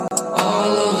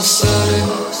a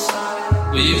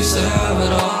sudden, we used to have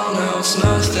it all, now it's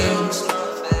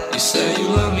nothing. You say you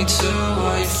love me too,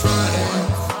 why you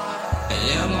frontin'? And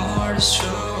yeah, my heart is true,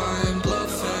 I ain't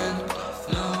bluffing.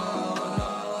 No,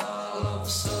 all of a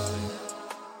sudden,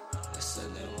 they said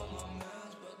they want my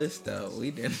mans, but This though, we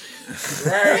didn't.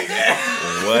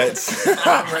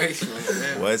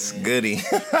 What's goody?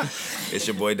 It's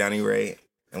your boy Donnie Ray,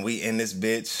 and we in this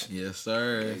bitch Yes,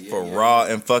 sir. for raw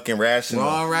and fucking rational.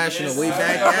 Raw and rational. We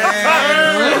back.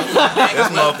 This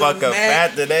motherfucker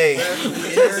fat today.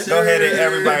 Go ahead and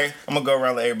everybody. I'm gonna go around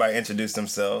and let everybody introduce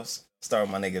themselves. Start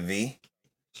with my nigga V.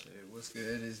 What's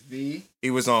good? It's V. He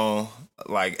was on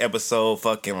like episode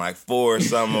fucking like 4 or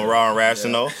something. Raw and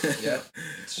rational. Yep.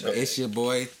 It's your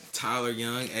boy Tyler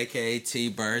Young, aka T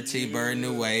Bird. T Bird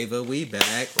Nueva. We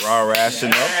back. Raw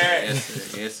rational. Yes,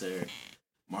 sir. Yes, sir.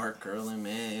 Mark Curlin,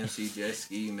 man. MC Jet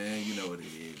Ski, man. You know what it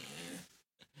is,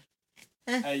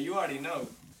 man. Hey, you already know.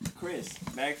 Chris,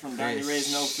 back from Donnie Chris.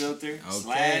 Ray's No Filter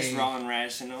Okay. / Raw and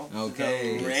Rational.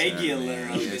 Okay. The regular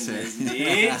Yes, up in sir, this man.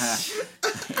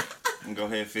 bitch. Go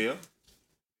ahead, Phil.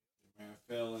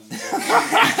 Bill's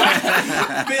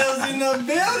in the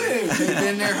building. He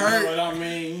been there Know hurt, what I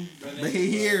mean? but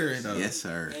he here though. Yes,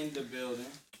 sir. In the building.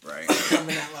 Right.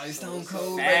 Coming out like Stone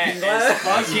Cold. Fat as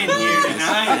fucking here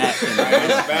tonight.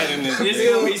 It's bad in this This bitch. is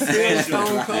gonna be special.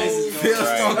 Stone Cold. This is Phil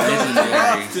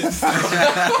gonna Stone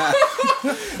Cold.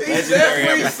 Legendary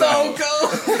episode. Stone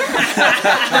Cold.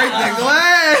 Break the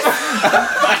glass.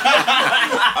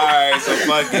 Alright, so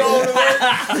fuck it.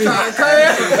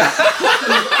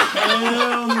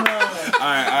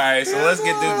 Alright, so let's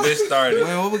get this bitch started.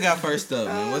 Man, what we got first up,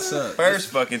 man? What's up? First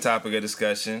fucking topic of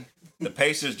discussion. The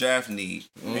Pacers draft need.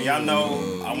 And y'all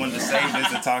know I wanted to save this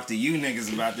to talk to you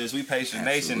niggas about this. We Pacer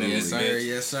Nation in Yes, this sir. bitch.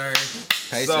 Yes, sir.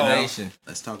 Pacer So- Nation.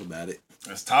 Let's talk about it.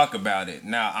 Let's talk about it.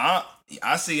 Now,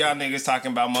 I see y'all niggas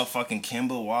talking about motherfucking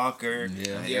Kemba Walker,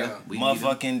 Yeah. We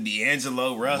motherfucking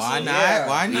D'Angelo Russell. Why not?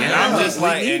 Why not? And I'm just We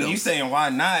like, need and them. you saying why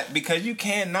not? Because you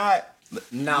cannot,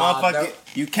 Nah,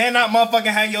 you cannot motherfucking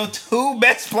have your 2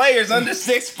 best players under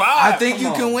 6'5". I think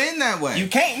you can win that way. You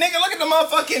can't, nigga. Look at the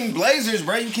motherfucking Blazers,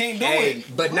 bro. You can't do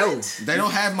it. but no. They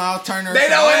don't have Miles Turner. They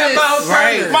don't have Miles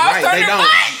Turner. Miles Turner, They don't.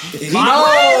 Wait,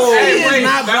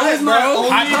 not that was my only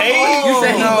Hot take. You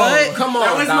said he No. butt? Come on,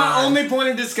 That was my Don. only point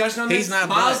of discussion on this. He's not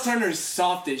Miles butt. Turner's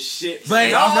soft as shit.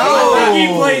 But I think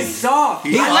he plays soft.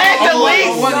 He led the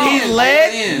league. He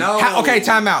led. No. Okay,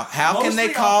 time out. How can they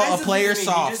Mostly call a offensively, player he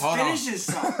soft? just Hold on. finishes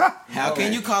soft. How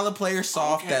can you call a player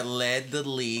soft that led the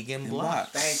league in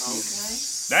blocks? Thank you.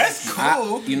 That's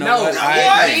cool. You know No,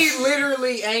 what? he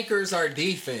literally anchors our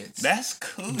defense. That's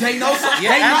cool. They know.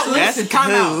 Listen,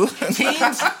 time out.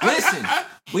 Teams, listen.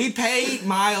 We paid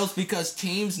Miles because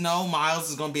teams know Miles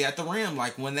is going to be at the rim.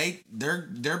 Like when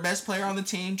their best player on the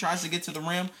team tries to get to the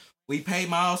rim, we paid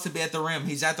Miles to be at the rim.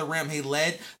 He's at the rim. He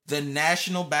led the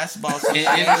National Basketball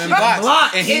Association in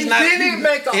blocks. And he's It not. didn't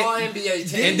make an All-NBA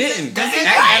team. And didn't.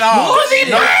 At all.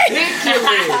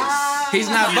 Ridiculous. He's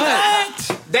not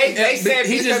butt. They said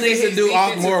He just because needs of to his do off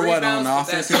defensive more what on rebounds,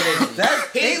 the that's offensive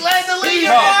it. He led the league He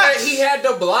in had, blocks. he had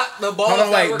to block the ball. Hold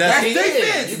on, wait, does he-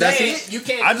 does he- You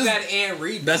can't I do just- that and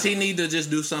rebound. Does he need to just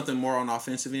do something more on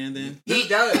offensive end then? He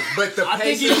does, but the I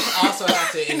think Pacers also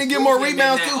have to. He need to include get more him in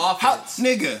rebounds that too. How, offense.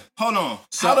 nigga, hold on.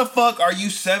 How the fuck are you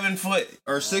 7 foot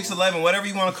or 6'11", whatever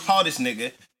you want to call this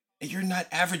nigga, and you're not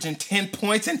averaging 10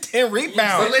 points and 10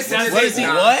 rebounds? But listen to What this, is he?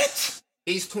 Don. What?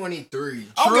 He's 23.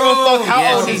 I don't give a fuck how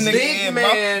Yes, old this he's nigga big, is,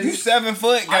 man. bro. You 7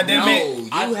 foot, goddamn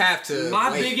it. No, you have to. My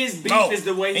wait. biggest beef No. is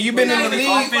the way And he you been in plays the league?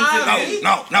 offensive end.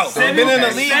 No. Seven, Been in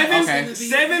the league. Okay.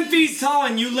 7 feet tall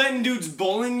and you letting dudes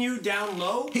bowling you down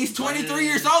low? He's 23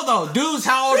 years old though. Dudes,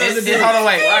 how old is the dude? Hold on,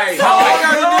 wait. Right. How old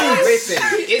are the dudes?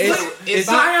 Listen, it's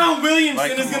Zion Williamson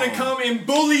Like, is come gonna on. come and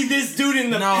bully this dude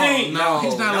in the No, paint. no,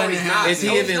 he's not letting it happen. Is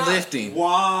he even lifting?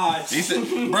 Watch. He said,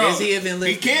 bro, Is he even he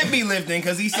lifting? can't be lifting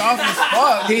because he's soft as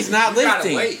fuck. He's not You gotta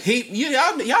lifting.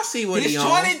 wait. Y'all see what He's he on.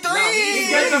 23. He's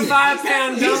got the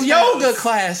 5-pound He's dumbbells. yoga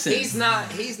classing. He's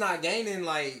not gaining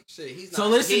like shit. He's not. So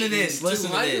listen to hitting this. Listen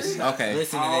to 200. this. Okay.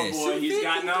 Listen to Oh this. boy, he's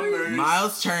got numbers.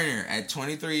 Miles Turner at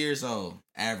 23 years old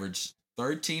averaged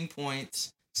 13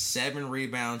 points, 7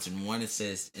 rebounds, and 1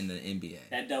 assist in the NBA.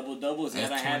 That double-double is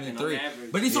gotta At happen on 23.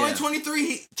 average. But he's Yeah. only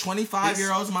 23.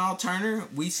 25-year-old Miles Turner.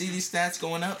 We see these stats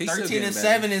going up. He's still 13 getting and better.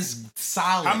 7 is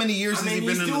solid. How many years I has he mean, been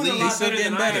he's in the doing a league? lot still better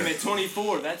getting than I am better. at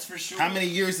 24, that's for sure. How many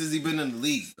years has he been in the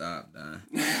league? Stop, Don.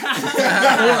 He's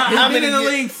How been many in the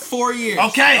years? league 4 years.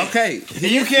 Okay. Okay. And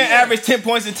you can't average 10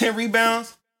 points and 10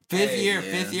 rebounds?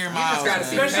 Fifth year, Miles. gotta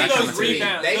see Especially That's those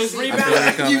rebounds. Those see-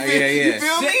 rebounds. You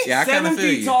feel me? Yeah, I kinda 7 feel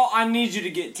feet you. tall. I need you to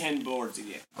get 10 boards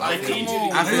again. I need you to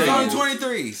I get feel He's you. only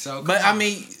 23, so. But I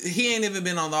mean, he ain't even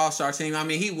been on the All-Star team. I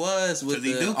mean, he was with 'Cause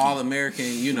he the dookie. All-American,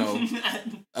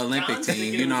 Olympic John's team.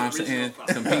 thinking You know what I'm of the saying? original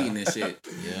Competing and shit.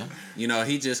 Yeah.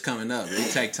 He just coming up.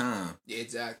 It take time.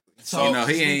 Exactly. So He just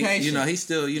be ain't. patient. He's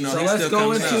still. So he's let's still go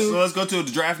coming into- up. So let's go to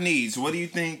the draft needs. What do you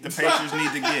think the Pacers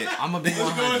need to get? I'm gonna be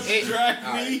 100.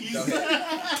 Alright, go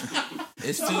ahead.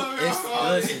 It's too.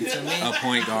 Listen to me. A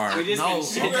point guard. We just No, been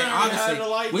shit. okay, honestly,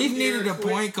 like we've the needed a Derrick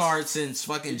Queen. point guard since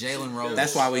fucking Jalen Rose.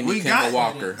 That's why we We need got Kemba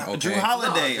Walker. Drew Okay.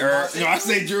 Holiday. I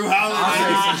say Drew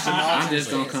Holiday. I'm just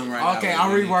gonna come right out. Okay, with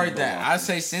I'll we need reword Kemba that. Walker. I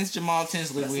say since Jamal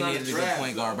Tinsley, we not a needed a good draft,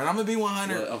 point guard. But I'm gonna be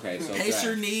 100. Well, okay, so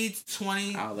Pacer draft. needs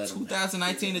I'll let him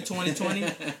 2019 to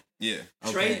 2020. Yeah.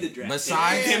 Trade the draft.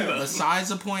 Besides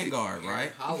a point guard,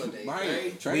 right? Holiday.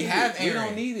 Right. We have We Aaron.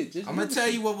 don't need it. Just I'm gonna tell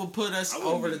you what will put us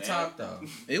wouldn't over be the mad. top though.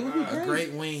 It would be A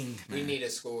great wing. We need a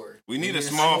scorer. We need a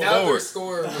small Another forward.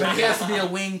 scorer. But he has to be a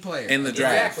wing player. in the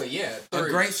draft. Exactly. Yeah. a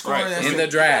Three. great scorer. Right. That's In a- the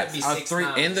draft. Be a 6'9".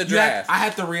 three- In the You have- draft. I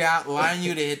have to rely on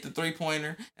you to hit the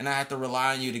 3-pointer, and I have to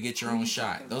rely on you to get your own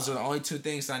shot. Those are the only two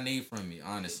things I need from you,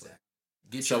 honestly.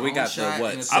 Get So your we own got the shot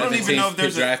what? and a I don't even know if 17th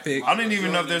there's draft pick. I don't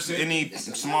even know if there's any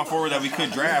small forward that we could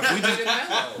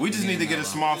draft. We just need to get a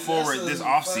small forward this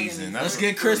offseason. Let's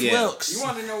get Chris Yeah. Wilkes. You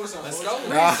want to know what's on? Let's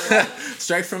go.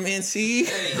 Straight from NC.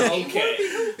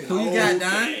 Okay. Who you got,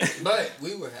 Don? But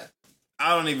we would have.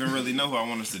 I don't even really know who I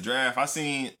want us to draft. I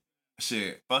seen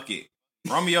shit. Fuck it.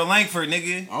 Romeo Langford,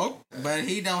 nigga. Oh, but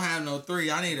he don't have no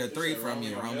 3. I need a 3 from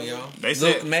you, Romeo. They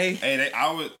Luke said, May. hey,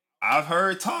 I've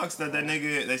heard talks that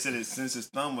nigga. They said it since his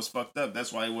thumb was fucked up.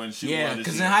 That's why he wasn't shooting. Yeah, well this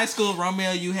because in year. high school,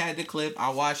 Romeo, you had the clip. I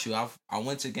watched you. I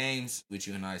went to games with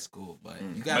you in high school, but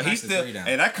you got But to he's the still, 3 down.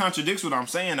 and that contradicts what I'm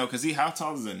saying though, because how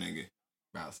tall is that nigga?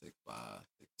 About 6'5".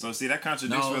 So see, that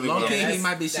contradicts No, really low what key, I'm. he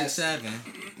might be that's-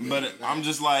 6'7". But I'm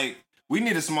just like, we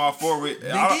need a small forward.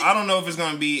 Biggie? I don't know if it's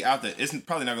gonna be out the. It's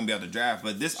probably not gonna be out the draft,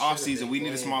 but this offseason we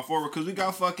need a small forward because we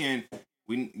got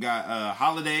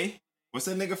Holiday. What's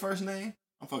that nigga first name?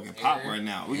 I'm fucking pop right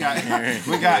now. We got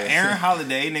Aaron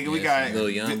Holiday, nigga. We got Lil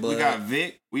Youngblood. we got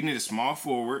Vic. We need a small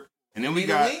forward, and then we need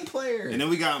got a wing player. and then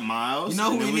we got Miles. You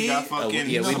know who and then we got need? fucking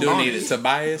Yeah, we do Sabonis. need it.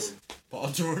 Tobias. Paul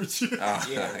George. Oh,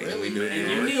 Yeah, really. we do And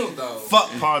need you it. need though. Fuck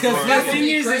Paul Cause George. let's The thing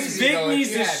is, crazy, Vic though, if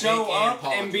needs you to had show Vic and up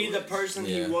Paul and be the George. person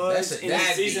Yeah. he was in the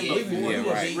That'd be season even before.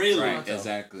 Yeah, right. Really. Right,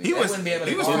 exactly. He was wouldn't be able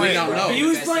to he was go But we playing. don't know. He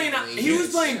was That's playing. it. He was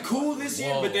playing cool this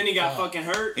year, but then he got fucking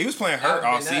hurt. He was playing hurt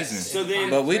all season. So then,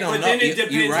 But we don't but know. then it You're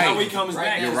depends right. how he comes Right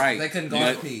back. now, You're right. They couldn't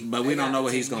guard But, Pete. but we don't know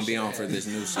what he's gonna be on for this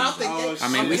new season. Oh, I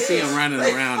mean, we see him running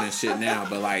around and shit now,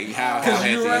 but like, how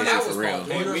healthy you're right, is that he was for real?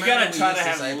 Paul George. We gotta try to used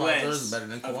have say Paul George less is better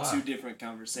than of Kawhi. two different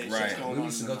conversations Right. going We on.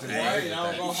 used to go to the Hey, game.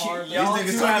 Y'all go hard. Y'all These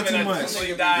niggas two talking having too a much. complete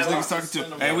These dialogue. niggas talking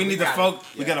too. Hey, we need to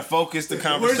we gotta focus the We're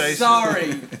conversation.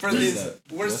 sorry for this.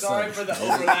 We're What's sorry up? for the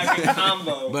overlapping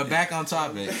combo. But back on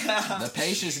topic, the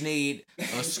Pacers need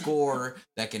a scorer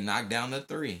that can knock down the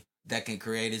 3, that can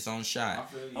create his own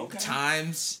shot. Okay.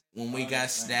 Times when we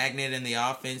got stagnant in the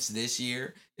offense this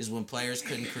year is when players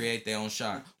couldn't create their own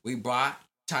shot. We brought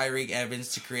Tyreek Evans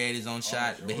to create his own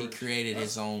shot, but he created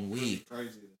his own week.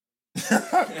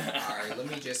 Alright, let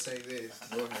me just say this.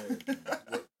 Go ahead.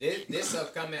 This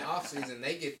upcoming offseason,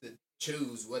 they get to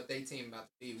choose what they team about to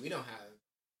be. We don't have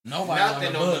Nobody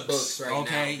nothing on the books right now.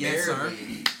 Okay, yes, sir.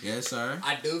 Barely. Yes, sir.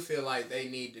 I do feel like they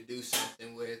need to do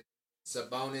something with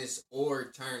Sabonis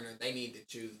or Turner. They need to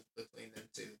choose between them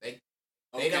two.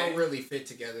 They don't really fit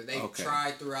together. They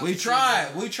tried throughout. We the tried.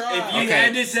 season. We tried. If you Okay.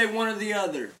 had to say one or the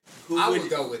other, who I would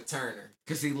would go with Turner.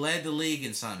 Because he led the league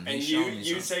in something. And He you showed me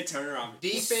you something. say Turner on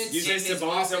Defense. You say and his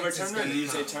Sabonis over offense is Turner, or gonna do you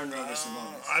say come. Turner over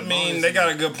Sabonis? I mean, they got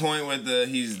a good point with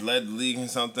he's led the league in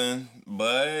something,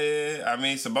 but I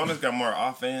mean, Sabonis got more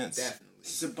offense. Definitely.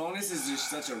 Sabonis is just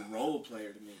such a role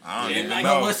player to me. I don't Yeah, even like-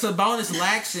 know. But what Sabonis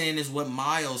lacks in is what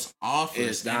Miles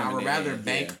offers, Is and I would rather dominating,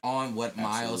 bank yeah. on what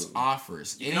Miles Absolutely.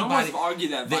 offers. You can almost argue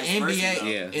that the vice NBA, versa, though.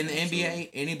 Yeah, in the absolutely. NBA,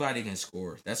 anybody can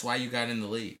score. That's why you got in the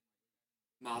league.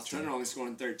 Miles Turner only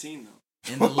scoring 13 though.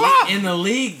 In the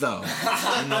league, though.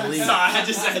 In the league. Sorry, I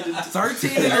just had to. 13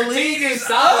 in the league is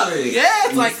solid. Yeah,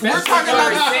 it's like we're talking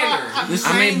about center. the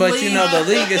I mean, same but you know, the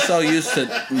league. league is so used to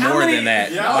more many- than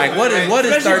that. Yeah. Like, what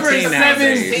is Especially for 13 a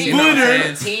nowadays? 7 You know what I'm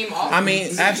footer. saying? Team I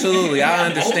mean, absolutely, I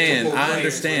understand. I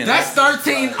understand. That's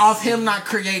 13 off him not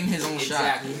creating his own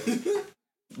shot. Exactly.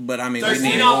 But I mean, we 13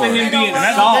 need off more. of him being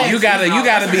That's soft. You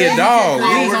gotta be a dog.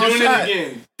 We're on doing shot. it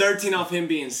again. 13 off him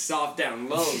being soft down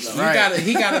low, though.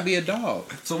 He gotta be a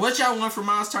dog. So what y'all want for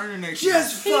Miles Turner next year?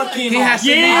 Just fucking He has to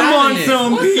be yam on dominant.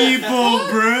 some people,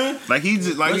 bruh. Like he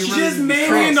just like he really Just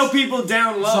manhandle people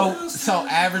down low. So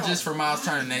averages for Miles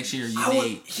Turner next year you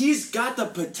need. He's got the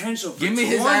potential for Give me 20.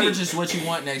 his averages. What you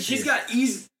want next year? He's got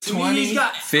easy. To 20, me, he's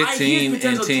got 15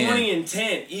 potential and 10. 20 and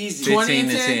 10. Easy. 15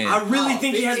 and 10. I really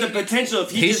think he has the potential. If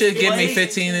he He just should give me plays,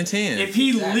 15 and 10. If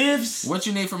he lives, What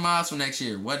you need for Miles for next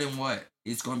year? What and what?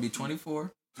 It's going to be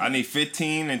 24. I need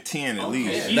 15 and 10 at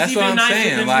least. He's That's what even I'm nicer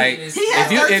saying. than Like, me. He had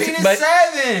 13 and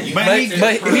 7. But he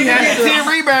has had to 10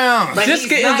 rebounds. But Just he's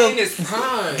get in not the- in his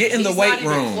prime. get in the He's weight not even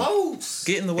room. close.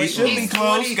 Get in the He weight should room. be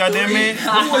close, goddamn it.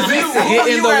 Get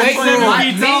in the weight room.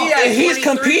 And he's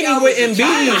competing with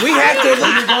Embiid.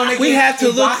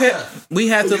 We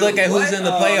have to look at who's in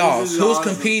the playoffs. Who's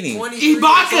competing?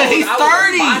 Ibaka, he's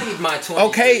 30.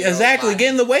 Okay, exactly. Get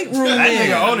in the weight room. That then.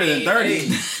 nigga older than 30.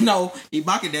 No,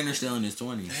 Ibaka Denner's still in his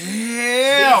 20s.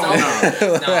 Hell no.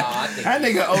 I think That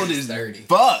nigga old as 30.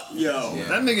 fuck. yo,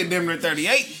 That nigga damn near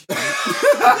 38.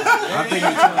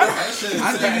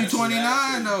 I think he's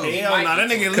 29 though. Hell no, that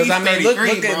nigga at Because least I mean,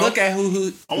 33, bro. look at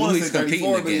who I want to he's say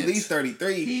competing 34, but at least against.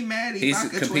 33. He mad. He's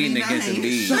Ibaka competing 29. against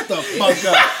Embiid. Shut the fuck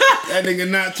up. That nigga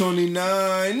not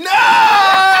 29. No!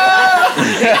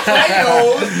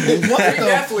 What the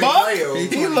definitely fuck? play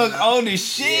old. He look old as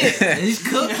shit. He's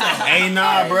cooked. Hey,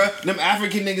 nah, bro. Them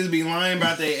African niggas be lying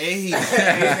about their age.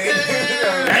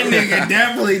 That nigga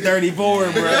definitely 34,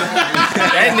 bro.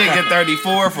 That nigga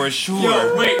 34 for sure.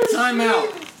 yo, wait, time out.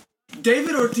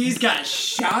 David Ortiz got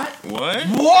shot? What?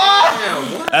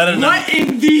 What? I don't know. What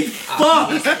in the fuck?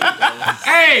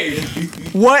 Hey!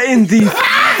 What in the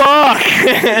fuck?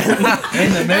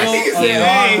 In the middle of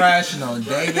Hey. Raw Rational,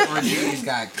 David Ortiz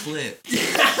got clipped.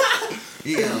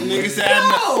 Nigga said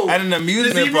at an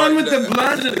amusement Does he park. run with the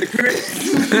Bloods or the Crips?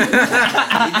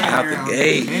 Out the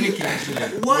gate.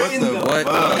 What in the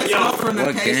What? Yo, From the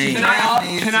What Pacers game?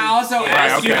 can I also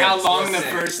ask you okay. how long the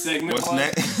first segment What's was?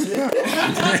 next?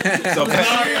 So,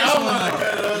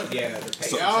 Yeah, the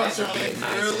Pacers have been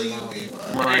nice and long.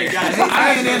 Hey guys, I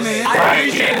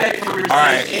appreciate that conversation.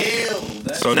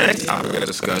 alright. So next topic of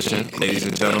discussion, ladies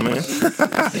and gentlemen.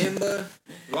 Kimba.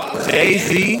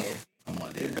 Jay-Z.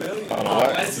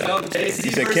 Let's go, JC.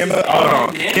 You said Kimba? Hold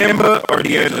on. Kimba or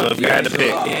D'Angelo if you had to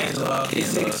pick?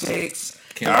 He's 6'6".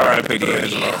 I'd rather pick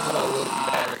D'Angelo.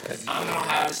 I don't know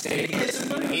how to say it.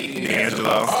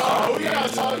 D'Angelo.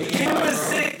 Kimba's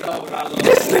sick though, but I love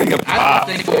This nigga pop.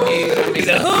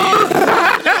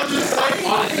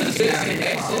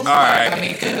 Alright. I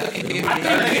think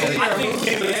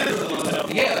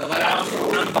Kimba's Yeah, like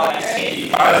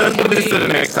Alright, let's move this to the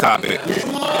next topic.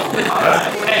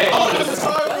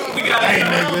 Hey,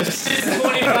 niggas. This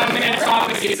 25-minute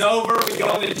topic is over. We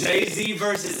go to Jay-Z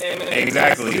versus Eminem.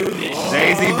 Exactly.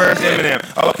 Jay-Z versus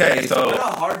Eminem. Okay, so What a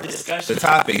hard discussion. the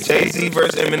topic, Jay-Z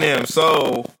versus Eminem.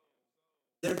 So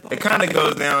it kind of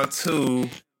goes down to,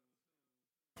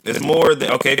 it's more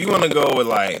than, okay, if you want to go with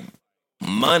like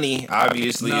money,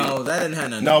 obviously. No, that didn't have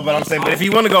nothing. No, but I'm saying, but if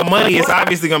you want to go money, it's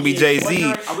obviously going to be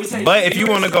Jay-Z. But if you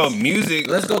want to go music,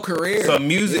 Let's go career. so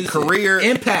music, career,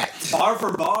 Impact. Bar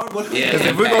for bar? What? Yeah. because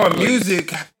if we're going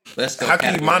music, Let's go. how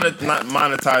can you category. not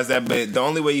monetize that? But the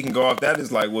only way you can go off that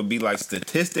is like, would be like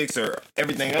statistics or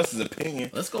everything else is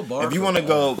opinion. Let's go bar. If you for want to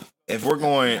bar. go, if we're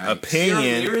going Pure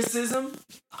opinion, lyricism?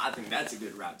 I think that's a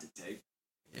good route to take.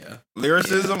 Yeah.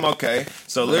 lyricism, okay.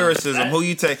 So lyricism, who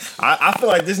you take? I feel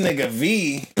like this nigga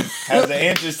V has an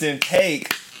interesting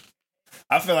take.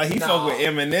 I feel like he fuck with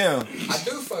Eminem. I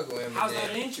do fuck with him. How's that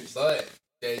interesting? But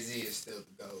Jay-Z is still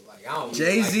the GOAT. Like I don't.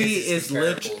 Jay-Z like, this is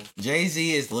comparable.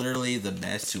 Jay-Z is literally the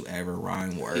best to ever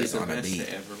rhyme words He's the on a best beat.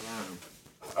 to ever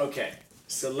rhyme. Okay,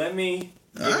 so let me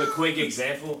give a quick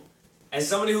example. As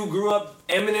somebody who grew up,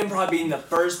 Eminem probably being the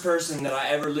first person that I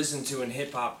ever listened to in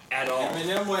hip hop at all.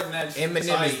 Eminem wasn't that.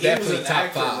 Eminem is definitely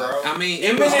top 5. I mean,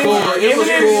 it was cool. It was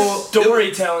Eminem's cool.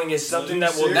 storytelling is something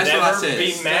that will That's what I never said.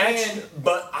 be matched.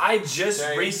 But I just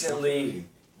recently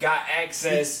got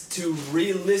access to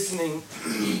re-listening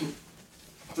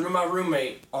through my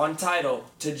roommate on Tidal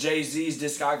to Jay-Z's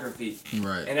discography.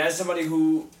 Right. And as somebody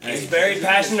who is very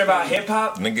passionate about hip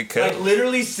hop, Nigga cut. like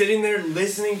literally sitting there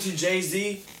listening to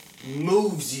Jay-Z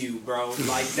moves you, bro.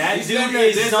 Like that He's dude Denzel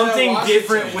is something Washington.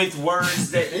 different with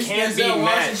words that It's can't be Denzel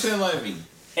matched. Washington Levy.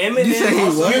 You said he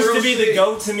Eminem was? used to be the Real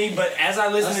GOAT to me, but as I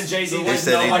listen to Jay-Z, They there's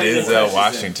said he nobody that Denzel touches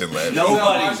Washington left. Nobody.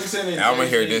 Washington and I'm gonna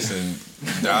hear Jay-Z. this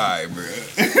and die, bro.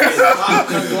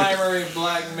 Conglomerate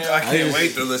black male. I can't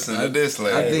wait to listen to this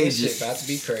later. I think This shit about to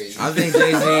be crazy. I think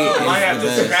Jay-Z I might have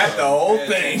to scrap the whole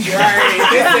thing. Right.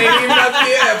 This ain't even about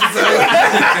the episode.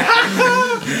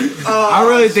 I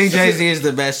really think Jay-Z is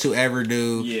the best to ever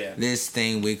do Yeah. this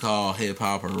thing we call hip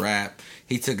hop or rap.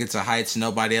 He took it to heights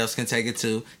nobody else can take it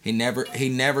to. He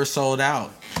never sold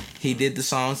out. He did the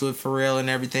songs with Pharrell and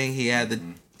everything. He had the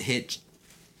hits,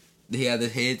 he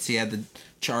had the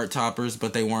chart toppers,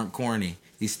 but they weren't corny.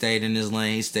 He stayed in his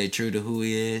lane. He stayed true to who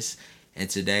he is. And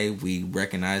today we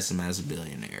recognize him as a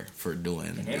billionaire for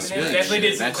doing this. Eminem definitely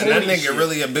did some And corny that nigga shit.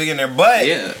 really a billionaire, but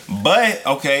Yeah. but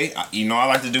okay, you know I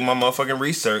like to do my motherfucking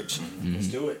research. Let's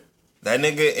do it. That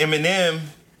nigga Eminem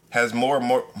has more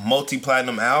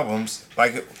multi-platinum albums.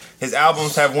 Like his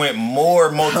albums have went more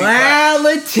multi-platinum.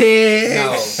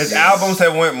 No. His albums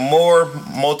have went more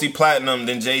multi-platinum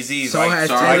than Jay-Z's. So Like, has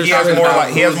like Taylor he has Swift. more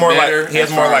like Who's better he has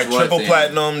as more far like as what triple then?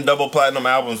 platinum, double platinum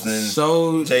albums than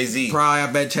So Jay-Z. probably, I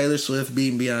bet Taylor Swift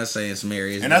beating Beyonce in some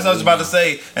areas. And that's what I was about to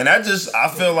say. And that just I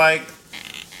feel like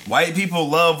white people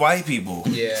love white people.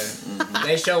 Yeah.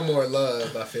 They show more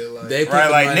love, I feel like. They put Right,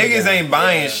 the like money niggas down. ain't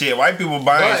buying Yeah. shit. White people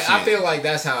buying But shit. I feel like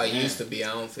that's how it used to be. I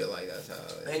don't feel like that's how it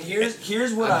And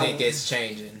here's what I think it's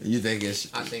changing. You think it's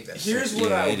I think that's Here's changing. what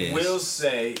Yeah, I it is. will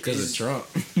say because of is Trump?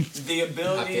 the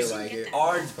abilities I feel like it.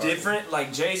 are It's probably- different.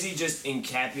 Like Jay-Z just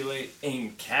encapsulates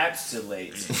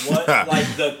what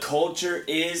like the culture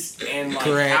is and like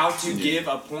Correct. how to give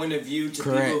a point of view to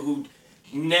Correct. people who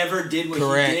never did what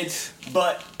Correct. he did.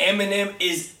 But Eminem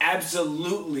is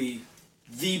absolutely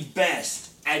the best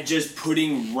at just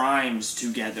putting rhymes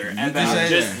together, about say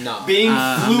just that. No. being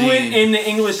I fluent mean- in the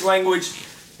English language.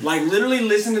 Like literally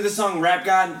listen to the song Rap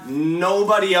God.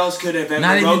 Nobody else could have ever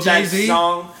Not even wrote that Jay-Z?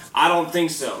 song. I don't think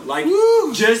so. Like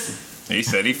just He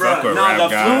said he fuck bruh, with no, rap the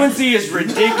guy. fluency is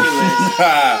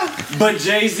ridiculous. But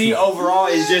Jay-Z overall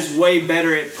is just way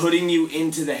better at putting you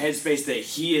into the headspace that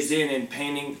he is in and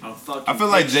painting a fucking I feel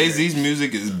like picture. Jay-Z's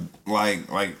music is like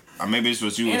maybe it's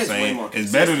what you And were it's way saying. more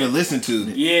It's better to listen to.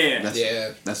 Yeah.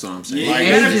 Yeah. That's what I'm saying. Yeah,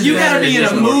 Like, you gotta be in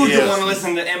a mood to yes. want to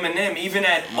listen to Eminem, even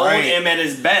at Right. old M at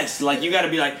his best. Like you gotta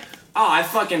be like, oh, I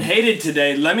fucking hated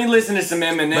today. Let me listen to some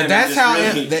Eminem. But that's and just how,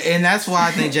 really- and that's why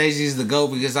I think Jay-Z's the GOAT,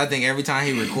 because I think every time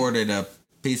he recorded a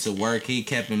piece of work, he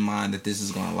kept in mind that this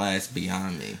is going to last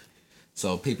beyond me.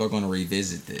 So people are going to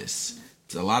revisit this.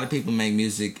 So a lot of people make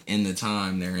music in the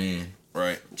time they're in.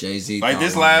 Right. Jay-Z. Like thought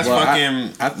this on last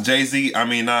it. fucking Jay-Z, I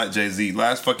mean not Jay-Z,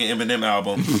 last fucking Eminem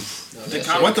album.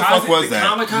 What the fuck was that?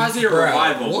 Kamikaze or Bruh,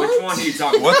 Revival? what? Which one are you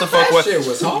talking about? What the fuck That was shit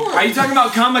was hard. Are you talking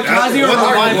about Kamikaze what or the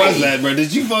fuck Revival? was that, bro?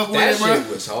 Did you fuck with That it, bro? shit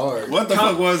was hard. What the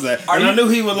fuck was that? Are And I you- knew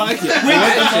he would like it. What the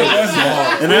That fuck shit was was that?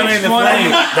 hard. And that ain't a one?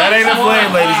 flame. That ain't a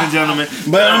flame, ladies and gentlemen.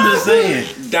 But I'm just saying.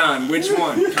 Don, which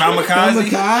one? Kamikaze?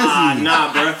 Ah,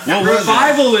 nah, bro. What was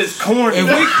Revival is corny.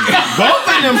 Both of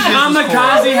them shits was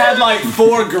Kamikaze had like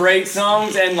 4 great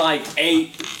songs and like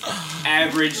 8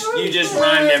 average. You just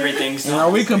rhymed everything. And are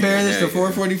we Songs. comparing this to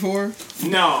 444?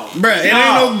 No. Bruh, it ain't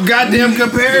no goddamn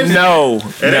comparison. No,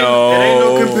 It ain't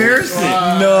no comparison.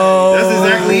 No. That's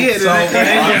exactly it. So- It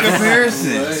ain't no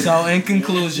comparison. So in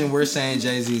conclusion, we're saying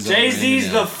Jay-Z's over Jay-Z's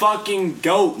Eminem. the fucking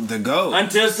GOAT. The GOAT.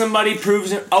 Until somebody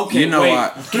proves it. Okay, You know wait.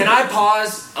 what? Can I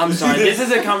pause? I'm sorry. This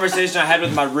is a conversation I had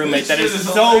with my roommate that is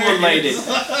so related.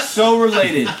 So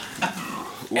related.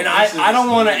 And I don't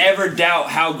want to ever doubt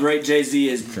how great Jay-Z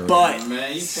is, but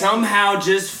somehow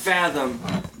just fathom,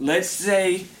 let's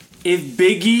say, if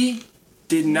Biggie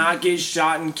did not get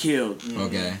shot and killed,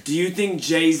 Okay. do you think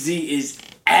Jay-Z is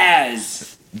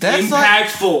as That's like,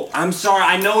 impactful? I'm sorry,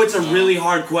 I know it's a really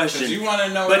hard question. You want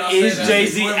to know But what I is say,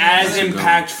 Jay-Z as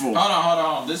impactful? Hold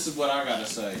on. This is what I gotta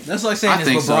say. that's like saying I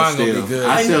think if so, LeBron gonna still. be good.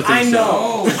 I still think I so.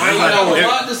 know. I I got know. a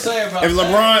lot to say about If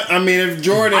LeBron, I mean, if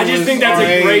Jordan I just was think that's our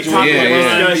a great age, topic yeah, of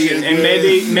yeah. discussion,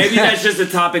 and maybe that's just a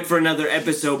topic for another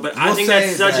episode. But I We'll think that's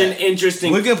save such that. an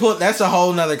interesting We can put, that's a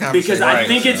whole nother conversation. because I Right.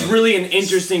 think it's really an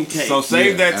interesting take. So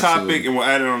save Yeah, that topic absolutely. and we'll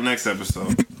add it on the next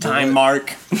episode. Time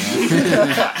mark.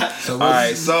 So All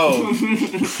right, so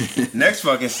next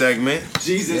fucking segment,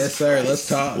 Jesus. yes, sir. Let's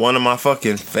talk. one of my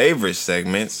fucking favorite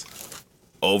segments,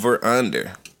 over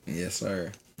under. Yes,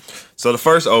 sir. So the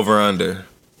first over under,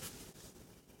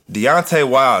 Deontay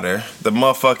Wilder, the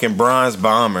motherfucking bronze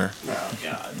bomber, Oh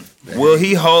God. will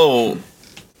he hold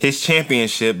his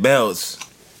championship belts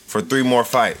for 3 more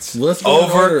fights? Let's go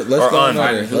in order. Let's or go in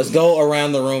under? order. Let's go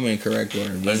around the room in correct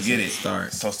order. Let's get it.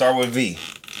 Start. So start with V.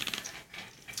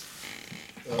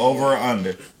 Over or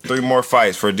under? 3 more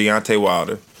fights for Deontay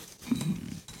Wilder.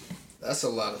 That's a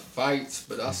lot of fights,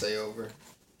 but I'll say over.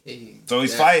 So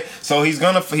he's fight. So he's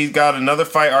got another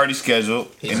fight already scheduled,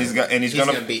 and he's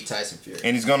gonna beat Tyson Fury,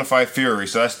 and he's gonna fight Fury.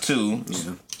 So that's 2.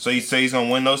 Yeah. So you say he's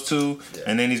gonna win those 2,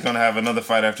 and then he's gonna have another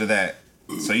fight after that.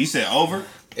 So you said over?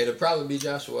 It'll probably be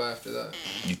Joshua after that.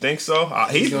 You think so?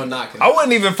 He's gonna knock him. I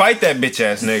wouldn't even fight that bitch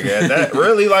ass nigga. That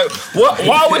really like what?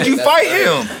 Why would you fight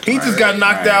him? He just got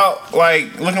knocked out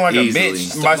like looking like Easily. a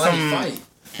bitch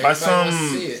by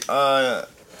some.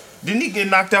 Didn't he get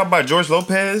knocked out by George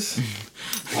Lopez?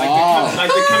 Like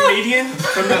the comedian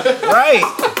from the Right.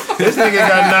 This nigga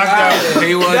got knocked out.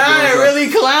 He was That really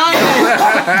clowning.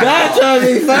 That's trying to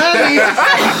be funny.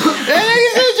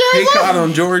 He caught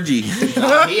on Georgie.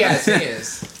 He has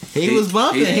hands. He was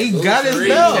bumping. He got his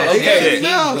belt. He got his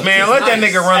belt. Man, let that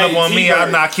nigga run up on me. I'll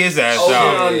knock his ass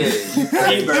out.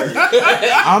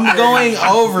 I'm going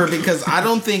over because I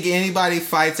don't think anybody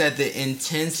fights at the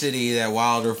intensity that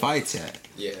Wilder fights at.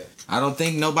 Yeah. I don't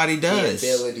think nobody does.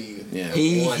 The ability. Yeah.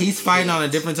 He's fighting on a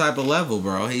different type of level,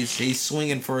 bro. He's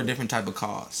swinging for a different type of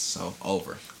cause. So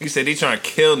over. He said he trying to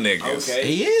kill niggas. Okay.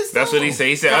 He is. That's what he said.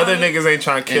 He said other niggas ain't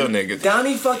trying to kill niggas.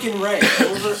 Donnie fucking Ray.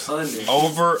 Over under.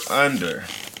 Over under.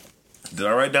 Did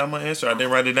I write down my answer? I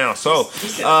didn't write it down. So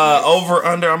over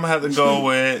under. I'm gonna have to go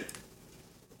with.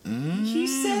 He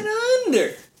said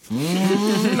under.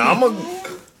 No,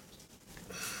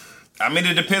 I mean,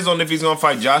 it depends on if he's gonna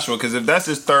fight Joshua. Because if that's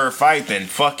his 3rd fight, then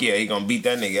fuck yeah, he gonna beat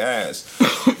that nigga ass.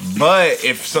 But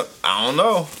I don't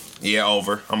know. Yeah,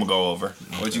 over. I'm gonna go over.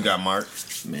 What you got, Mark?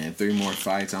 Man, 3 more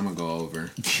fights. I'm gonna go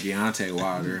over. Deontay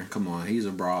Wilder. Come on, he's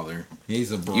a brawler.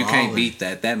 He's a brawler. You can't beat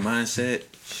that. That mindset.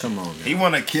 Come on, man. He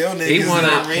wanna kill niggas. He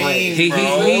wanna.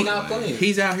 bro.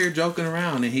 He's out here joking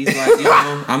around, and he's like,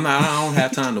 I don't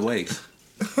have time to waste.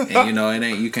 And it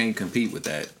ain't. You can't compete with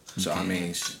that. So I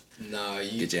mean. No,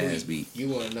 get your ass beat. You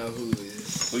want to know who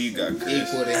you got?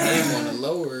 Equal to him on the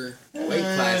lower weight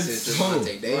classes?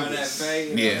 Devontae Davis.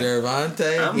 Yeah,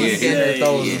 Devontae. I'm He's getting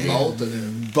those both of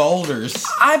them. boulders.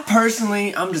 I'm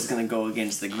just gonna go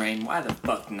against the grain. Why the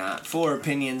fuck not? For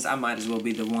opinions, I might as well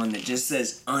be the one that just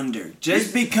says under.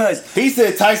 Just because He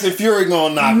said Tyson Fury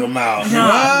gonna knock him out.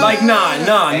 nah.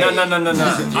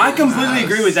 I completely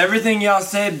agree with everything y'all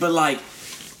said, but like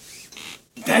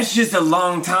that's just a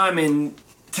long time and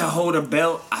to hold a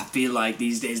belt, I feel like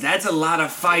these days that's a lot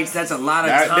of fights. That's a lot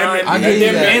of time.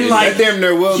 That damn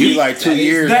near will be like 2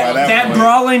 years by that point.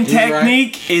 Brawling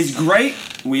technique is great.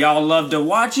 We all love to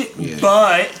watch it,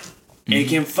 but it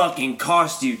can fucking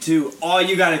cost you too. All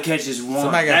you gotta catch is one.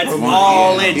 That's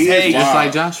all it takes. Just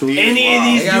like Joshua. Any of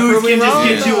these dudes can just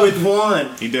get you with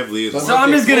one. He definitely is. So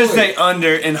I'm just gonna say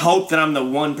under and hope that I'm the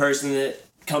one person that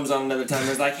comes on another time and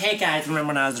is like, hey guys, remember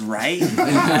when I was right?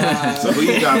 So who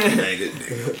you got for Nate?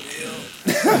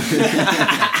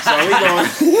 So we going.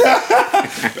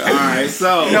 Alright,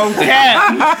 so No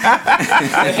cap.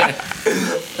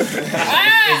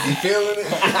 Is he feeling it?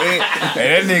 Hey,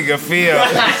 that nigga feel.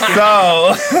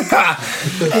 So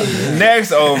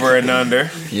next over and under.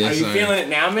 Yes, are you feeling it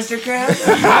now, Mr. Krabs?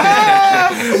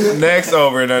 Next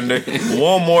over and under.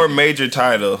 One more major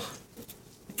title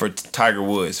for Tiger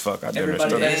Woods. Fuck, I did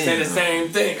Everybody gotta say the same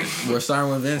thing. We're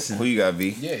starting with Vincent. Who you got,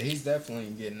 V? Yeah, he's definitely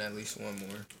getting at least one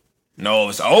more. No,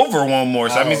 it's over one more,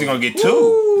 so that means he's gonna get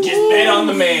 2. Just bet on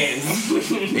the man.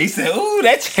 He said, ooh,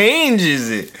 that changes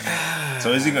it.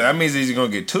 So is he gonna, that means he's gonna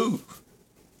get 2.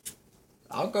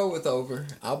 I'll go with over.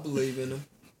 I believe in him.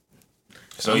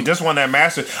 So he just won that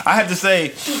Masters. I had to say,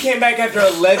 He came back after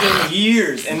 11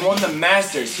 years and won the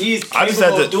Masters. He's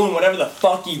capable of doing whatever the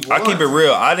fuck he wants. I keep it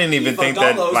real. I didn't even think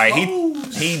that, like,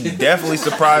 he definitely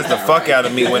surprised the fuck out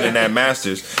of me winning that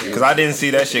Masters, because I didn't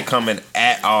see that shit coming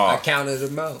at all. I counted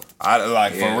him out. For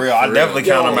real. I definitely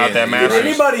count him out that Masters. Did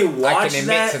anybody watch I can admit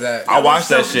that? to that. I watched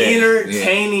that some shit.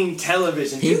 Entertaining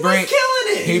television. He was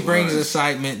killing it. He brings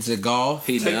excitement to golf.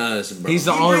 He does, bro. He's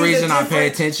the only reason I pay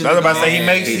attention. I was about to say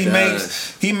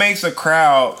he makes a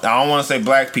crowd. I don't want to say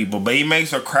black people, but he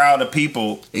makes a crowd of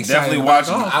people Excited definitely about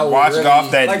watch golf.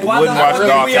 golf that Like, wouldn't watch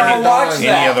golf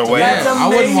any other way. That's I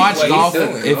wouldn't watch amazing. golf What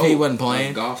he's if he doing. wasn't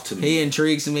playing. Golf to me. He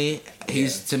intrigues me.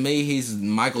 He's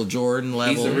Michael Jordan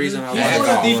level. He's the reason I He's watch one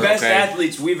golf. of the best okay?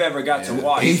 athletes we've ever got to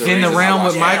watch. He's the in the reason realm I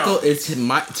with watch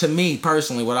Michael. To me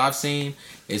personally, what I've seen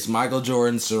is Michael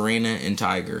Jordan, Serena, and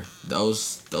Tiger.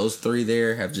 Those 3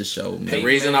 there have just showed me. The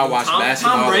reason I watch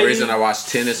basketball, Brady, the reason I watch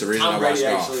tennis, the reason I Tom watch Brady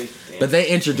golf. actually. But they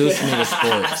introduced me to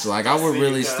sports. Like I would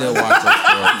really still watch those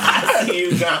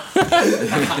sports.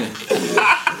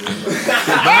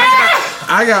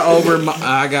 I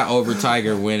got over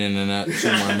Tiger winning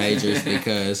 2 more majors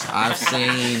because I've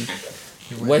seen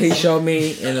what he showed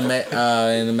me in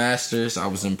the Masters. I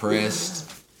was impressed.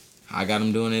 I got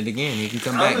him doing it again. He can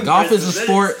come back. Golf is a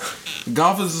sport.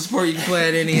 Golf is a sport you can play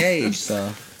at any age.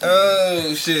 So.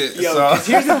 Oh shit! Yo, 'cause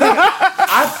here's the thing.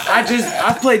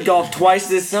 I played golf twice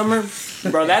this summer,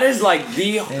 bro. That is like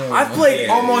I've played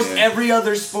almost every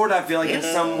other sport. I feel like in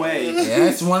some way. Yeah,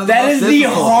 it's one of the that most is the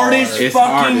hardest It's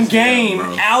fucking hardest game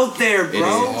bro. out there, bro. It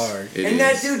is hard. And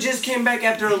that dude just came back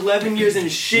after 11 years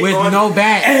and shit with on no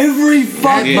bat. every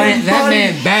fucking That buddy.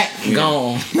 man back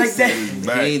gone. Like that.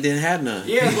 He didn't have none.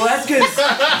 Yeah, well that's because,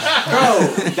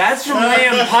 bro, that's from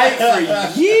laying pipe for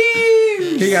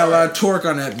years. He got a lot of torque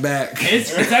on that back.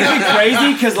 It's actually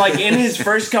crazy because like in his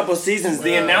first couple seasons,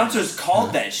 the announcers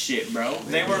called that shit, bro.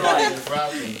 They were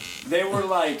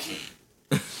like,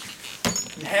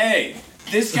 hey,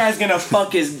 this guy's gonna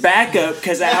fuck his back up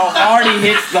because of how hard he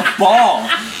hits the ball.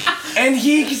 And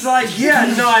he's like,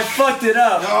 yeah, no, I fucked it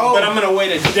up, but I'm gonna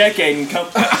wait a decade and come.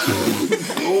 Wow!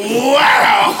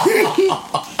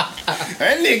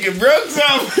 That nigga broke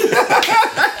something.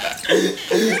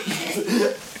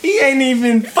 He ain't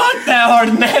even fucked that hard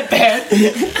in that bad.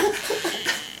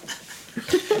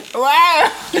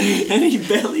 Wow! And he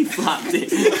belly flopped it.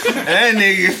 That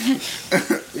nigga,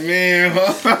 man.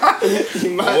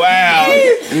 Wow.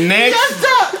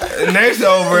 Next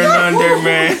over and under,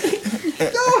 man.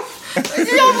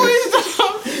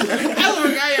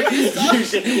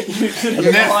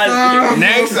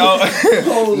 Next over.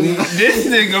 This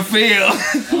nigga feel.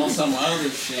 On some other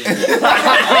shit.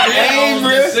 Hey,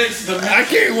 bro.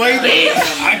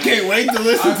 I can't wait to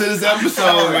listen to this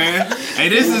episode, man. Hey,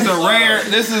 this is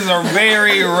a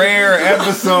very rare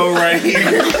episode right here.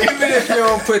 Even if you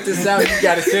don't put this out, you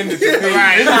gotta send it to me.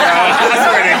 Right, bro. I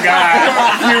swear to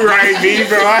God. You right, B,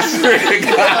 bro. I swear to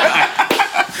God.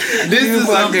 This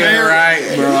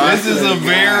is a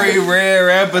very rare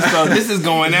episode. This is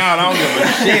going out. I don't give a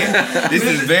shit. This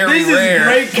is very rare. This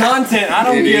is great content. I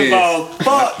don't give a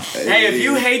fuck. Hey, if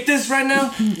you hate this right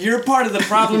now, you're part of the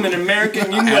problem in America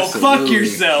and you can go fuck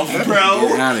yourself, bro.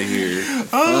 Get out of here.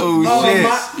 Oh,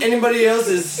 shit. Anybody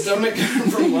else's stomach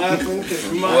from laughing?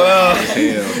 Well,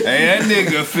 hey, that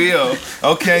nigga Phil.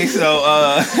 Okay, so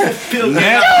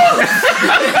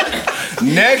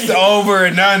next over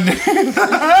and under.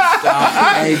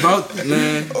 Hey, both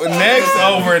man. Next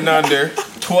over and under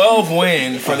 12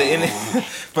 win for the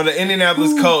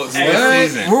Indianapolis Colts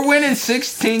this season. We're winning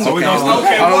 16. So we gonna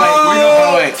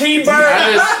Wait.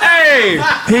 T-Bird. Hey,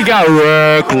 he got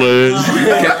reckless.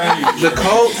 The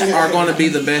Colts are going to be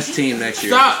the best team next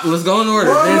year. Stop. Let's go in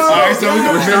order. Alright, so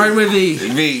We're starting with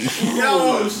V.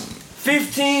 No,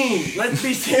 15. Let's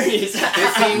be serious.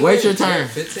 15 Wait your wins, turn. yeah,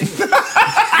 15.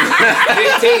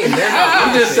 15.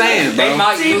 I'm just saying, They bro.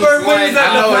 might T-Bird lose one wins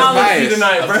I know it's at biased. the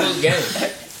tonight, a bro. fluke game.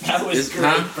 That was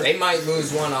great. They might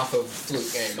lose one off of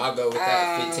fluke game. I'll go with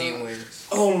that. 15 wins.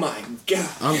 Oh my god.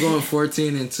 I'm going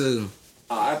 14-2.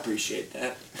 Oh, I appreciate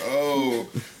that. Oh,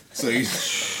 so you.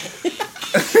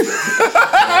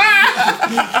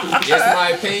 Just my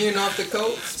opinion off the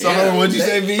Colts. So hold on, what'd you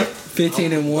say, B?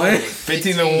 15-1.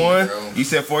 15-1. You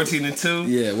said 14-2.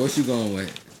 Yeah, what you going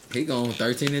with? He going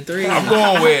 13-3. I'm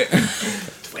going with.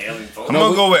 12 and 4. I'm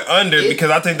gonna go with under because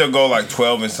I think they'll go like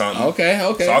 12 and something. Okay.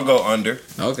 So I'll go under.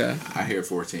 Okay. I hear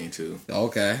 14 too.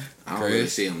 Okay. I don't really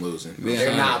see them losing. Yeah.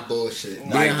 They're not bullshit.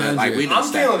 Like we I'm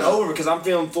feeling over because I'm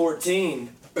feeling 14.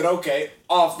 But okay,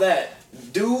 off that,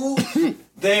 do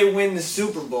they win the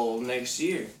Super Bowl next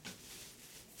year?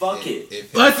 Fuck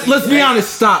it. Let's be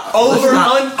honest. Stop. Over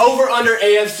Let's stop. over under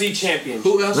AFC championship.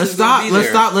 Who else Let's is gonna stop. be Let's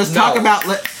there? stop. Let's talk about.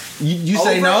 You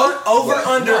say no? Over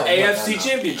under No, AFC no.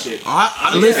 championship.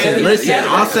 Listen. Yeah,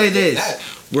 I'll say that.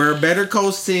 this: we're a better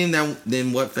Colts team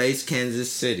than what faced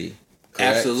Kansas City.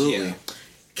 Correct? Absolutely. Yeah.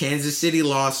 Kansas City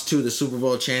lost to the Super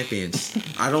Bowl champions.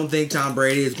 I don't think Tom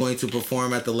Brady is going to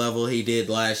perform at the level he did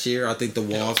last year. I think the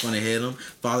wall's going to hit him.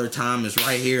 Father Time is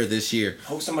right here this year.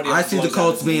 Hope somebody I else see the blows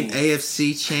Colts out being the lead.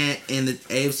 in the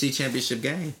AFC championship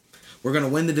game. We're going to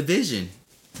win the division.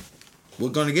 We're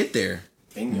going to get there.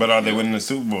 But are they winning the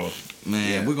Super Bowl?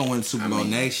 Man, we're going to win the Super Bowl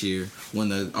next year when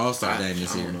the All-Star game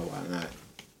is I here. don't know why not.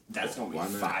 That's gonna be Why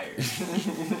not? fire.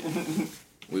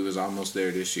 We was almost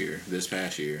there this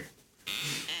past year.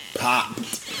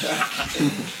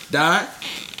 Dot?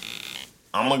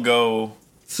 I'm gonna go.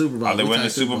 Super Bowl. Are they We winning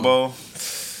the talking Super Bowl?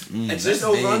 It's just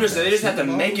over under, so they just have to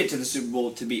make it to the Super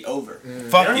Bowl to be over.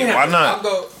 Fuck don't it. even Why have to- not? I'll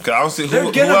go. Cause I don't see They're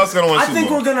who else gonna win I Super think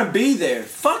Bowl. we're gonna be there.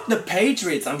 Fuck the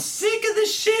Patriots. I'm sick of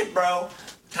this shit, bro.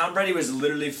 Tom Brady was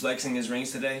literally flexing his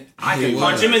rings today. I He can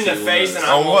punch was. him in the He face was. and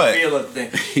I On won't what? feel a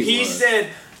thing. He said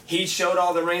he showed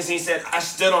all the rings and he said, I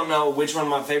still don't know which one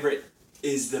my favorite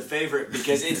is the favorite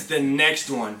because it's the next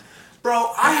one.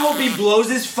 Bro, I hope he blows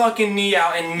his fucking knee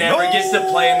out and never gets to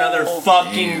play another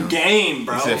fucking game,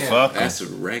 bro. He said, fuck him. That's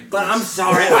reckless. But I'm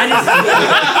sorry, I just...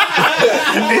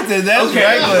 He said, that's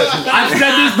reckless. I've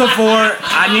said this before.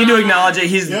 I need to acknowledge it.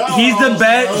 He's the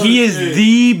best. He is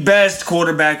the best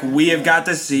quarterback we have got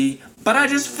to see. But I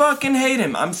just fucking hate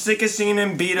him. I'm sick of seeing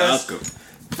him beat us.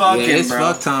 Fuck him, it's bro.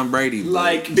 fuck Tom Brady.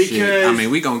 Like, shit. because... I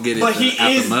mean, we gonna get it out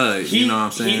the mud. You know what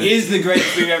I'm saying? He is the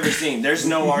greatest we've ever seen. There's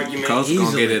no argument. Coach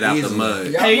gonna get it out the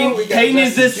mud. Peyton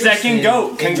is the second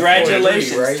GOAT.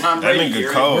 Congratulations. Right? Tom Brady. That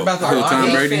nigga cold. We're about to Who,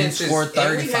 Tom Brady? scored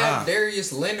And we 35. have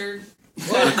Darius Leonard.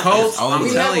 The Colts, I'm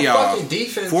We telling have a y'all, fucking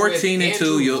defense 14 with and 2,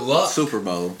 Andrew you'll Luck. Super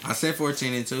Bowl. I said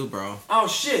 14-2, bro. Oh,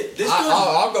 shit. This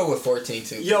I'll go with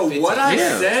 14-2. Yo, what I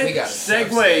said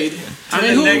segued I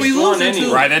mean, who are we losing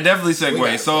to? Right, that definitely We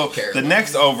gotta segues. So take care of the him.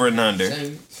 next over and under,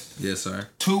 Yes, sir.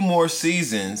 2 more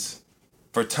seasons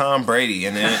for Tom Brady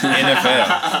in the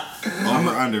NFL. Over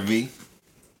under V.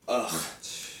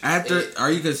 After,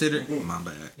 are you considering? My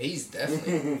bad. He's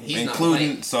definitely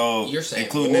Including You're saying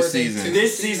including more this than season.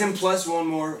 This season plus one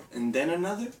more and then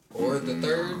another? or the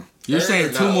third. You're Third saying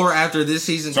or 2 no? more after this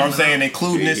season? So I'm coming saying out?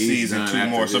 including this He's season, done 2 after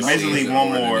more. So this basically season one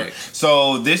or the more. next.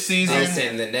 So this I'm season,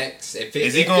 saying the next.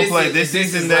 is he gonna play this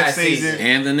season, next season?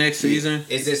 And the next season?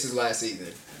 Is this his last season?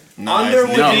 Under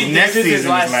would no, be next this is his season is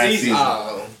last last season. season.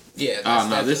 Oh, yeah. Oh,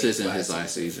 no, that's this definitely isn't his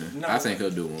last season. No. I think he'll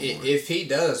do one more. If he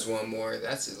does one more,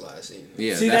 that's his last season.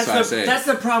 Yeah, See, that's what I said. that's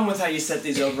the problem with how you set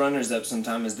these over-unders up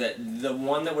sometimes, is that the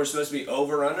one that we're supposed to be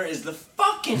over-under is the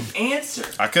fucking answer.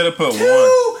 I could have put 1.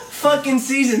 2 fucking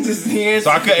seasons is the answer.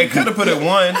 So it could have put it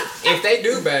 1. If they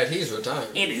do bad, he's retired.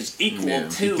 It is equal Yeah.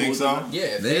 to. You think so? Yeah,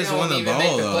 if They just don't won the even bowl,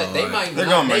 make the play, though, they like- might They're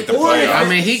not gonna make the the playoffs. I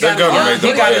mean, he They're got gonna make the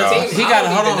playoffs. he got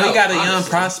I hold don't on. He even got a know, young honestly.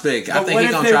 prospect. I But think what he's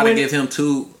if gonna they try to win- give him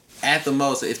 2 at the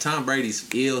most. If Tom Brady's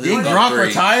ill, he'll Did go Gronk 3.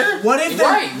 retire? What if they,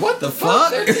 Right? What the fuck?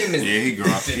 Their team is Yeah, he grew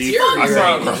up. He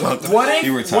deteriorating. What He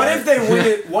if retired. they win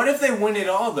it? What if they win it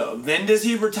all though? Then does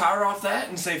he retire off that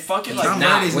and say fuck it? Like Tom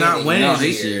not Brady's not winning winning No, this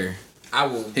he's- year. I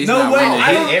will. He's no not way. winning.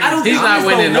 I don't He's think not so.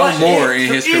 winning no What more if?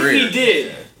 in his So career. If he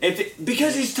did,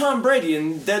 because he's Tom Brady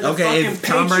and they're the Okay, fucking if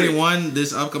Tom Brady Patriots. won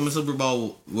this upcoming Super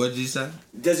Bowl, what did you say?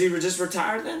 Does he just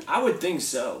retire then? I would think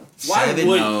so. Why 7?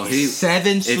 would No, he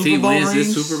 7 if Super he Bowl wins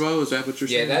rings? this Super Bowl, is that what you're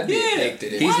Yeah, saying? that'd be Yeah.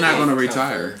 addicted. He's not gonna Come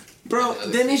retire. Bro, for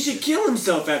then he another should kill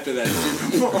himself after that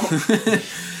Super Bowl.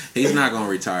 He's not gonna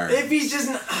retire. If he's just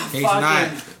not, He's not.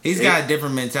 He's got a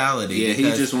different mentality. Yeah, he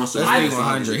because just wants to Let's win be as long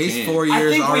as 100. he He's can. 4 I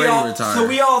years think already we all. retired. So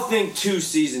we all think 2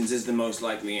 seasons is the most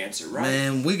likely answer, right?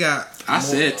 Man, we got. I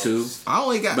said 2, I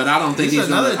only got. but I don't think this he's is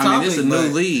gonna. another I mean, this is a topic, new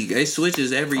but league. It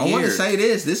switches every I year. want to say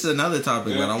this. This is another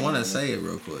topic, but I want to say it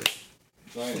real quick.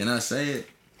 Can I say it?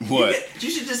 What?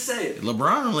 You should just say it.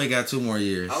 LeBron only got 2 more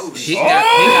years. Oh He shit!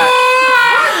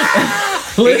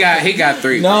 he got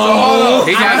 3. No,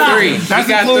 He got 3. He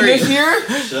got 3. This year?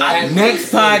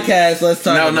 next podcast, let's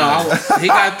talk. No, about he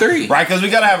got 3. Right, because we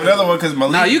gotta have another one. Because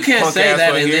Malik. No, you can't punk say ass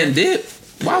that right and here. then dip.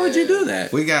 Why would you do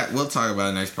that? We'll talk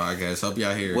about it next podcast. Hope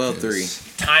y'all hear. Well, 'cause 3.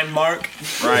 Time mark.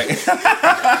 Right.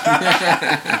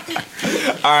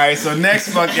 All right. So next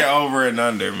fucking over and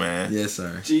under, man. Yes,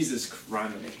 sir. Jesus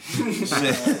Christ.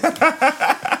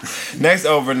 Next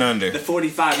over and under. The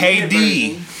 45.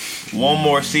 KD. One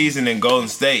more season in Golden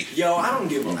State. Yo, I don't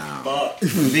give a fuck.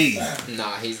 V.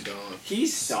 Nah, he's gone.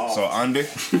 He's soft. So under.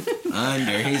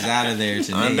 Under. He's out of there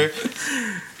to Under. me.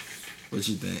 What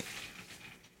you think?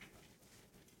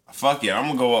 Fuck yeah, I'm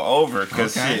gonna go with over.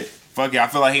 Cause Okay. shit. Fuck yeah, I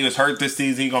feel like he was hurt this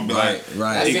season. He gonna be like.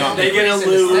 Right. He gonna, They're gonna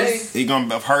lose. he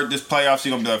gonna hurt this playoffs. He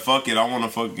gonna be like, fuck it, I want to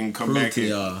fucking come Prove back to here.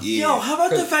 y'all. Yeah. Yo, how about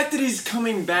the fact that he's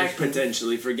coming back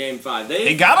potentially for Game 5?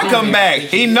 He gotta come back.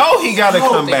 He know he gotta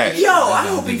come back. Yo, I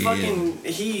hope he think he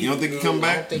fucking You don't think he come I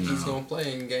back? don't think he's gonna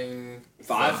play in game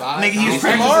 5. Nigga, he's He's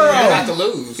practicing about to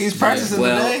tomorrow. lose. He's practicing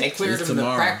Well, They today. cleared It's him to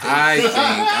tomorrow. practice.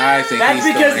 I think That's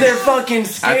he's because going. they're fucking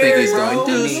scared, I think he's bro. going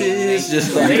deuces.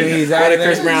 Just like He's what out did of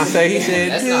Chris there. Brown say? He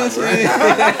said That's not deuces. right.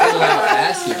 That's allowed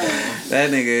basketball. That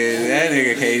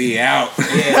nigga KD out.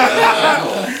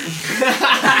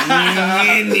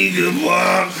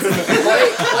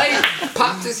 Clay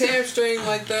popped his hamstring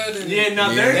like that. And Yeah, no,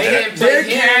 they they're didn't play they're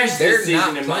him. cash They're this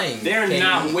season. not playing. They're KD.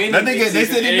 not winning. That nigga, this they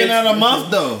season, said he and been out it's- a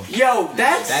month though. Yo,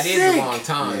 that's That is sick. a long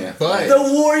time. Yeah. But The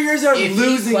Warriors are if he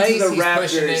losing plays, to the he's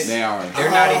pushing Raptors. it. They are.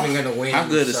 They're not even gonna win. How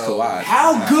good is so- Kawhi?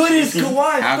 How good is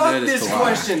Kawhi? How Fuck good is this Kawhi?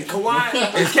 question. Kawhi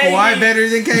is Kawhi better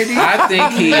than KD? I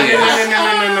think he is.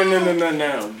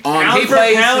 No. Pound He for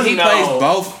plays. pound, He no. plays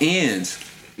both ends.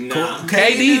 Nah.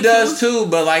 KD does too,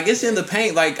 but like it's in the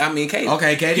paint. Like I mean, KD.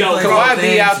 Okay, KD. Yo, plays Kawhi both be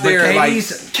ends, out but there, like,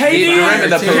 KD's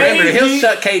the perimeter. He'll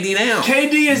shut KD down.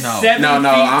 KD is 7 No,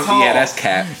 feet tall. yeah, that's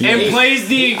cap. And plays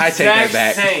the I take that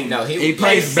exact back. same. No, He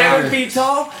plays 7 better. feet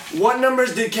tall. What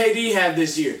numbers did KD have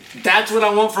this year? That's what I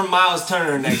want from Miles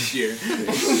Turner next year.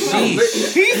 He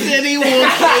said he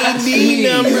wants KD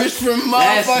numbers from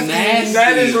motherfucking.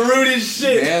 That is rude as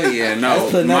shit. Hell yeah, no.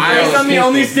 That's not the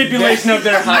only stipulation of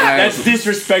their height. That's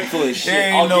disrespectful as shit.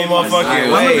 There ain't no motherfucking I'm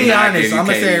gonna be way. honest. I'm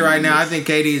gonna say it KD. right now. I think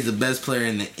KD is the best player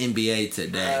in the NBA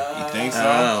today. You think so?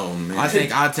 Oh man. I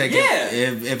think I'll take Yeah.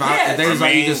 it. If Yeah. they was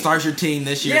like, you I can mean- start your team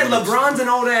this year. Yeah, with a- LeBron's an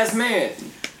old ass man.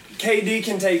 KD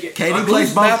can take it. KD Who's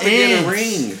plays about both to get a ends.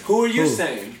 ring? Who are you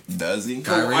saying? Does he?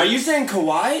 Kyrie. Are you saying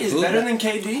Kawhi is better than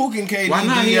KD? Who can KD Why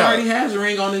not? D He up? already has a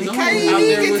ring on his own. KD out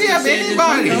there can with D the up San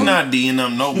anybody. Antonio. He's not D'ing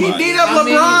up nobody. He beat up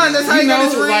LeBron. That's how he got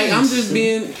his like,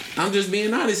 rings. I'm just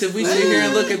being honest. If we sit here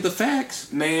and look at the facts,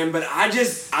 Man, but I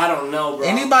don't know, bro.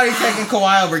 Anybody taking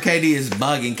Kawhi over KD is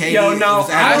bugging. KD Yo, no, was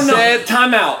I don't know. said-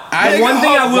 Time out. I- The one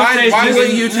thing I will say is why this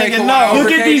wouldn't you is- take Nigga, Kawhi no. over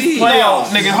Look at KD? these playoffs.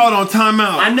 Nigga, hold on, time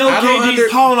out. I know I don't KD.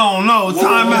 Hold on, no,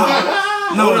 time out.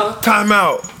 Hold No, on. time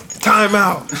out. Time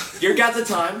out. You got the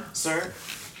time, sir.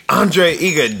 Andre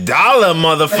Iguodala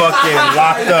motherfucking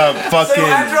locked up fucking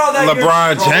after all that, you're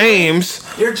LeBron trolling. James.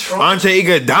 You're trolling. Andre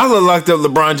Iguodala locked up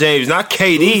LeBron James, not Who's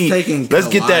KD. taking Let's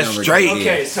get that Kawhi over straight. KD?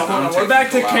 Okay, so hold on. I'm We're back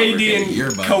to taking Kawhi over KD and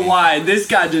You're bugging. Kawhi. This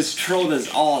guy just trolled us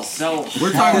all so.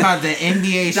 We're talking about the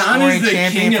NBA Don scoring is the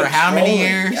champion king for of how many trolling.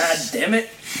 years? God damn it.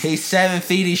 He's 7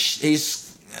 feet.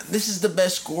 This is the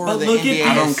best scorer But the look at NBA these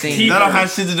has seen. people. That don't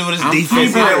have shit to do with his I'm defense. He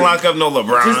sorry. didn't lock up no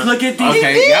LeBron. Just look at these.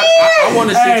 Okay, yeah, I want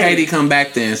to see Hey. KD come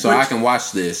back then, so I can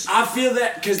watch this. I feel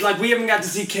that because like we haven't got to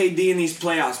see KD in these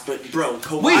playoffs, but bro,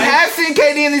 Kawhi. We have seen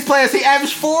KD in these playoffs. He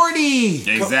averaged 40.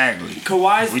 Exactly.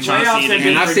 Kawhi's We tryna playoffs see it have again. been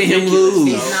And I've seen him ridiculous, lose.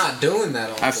 He's though. not doing that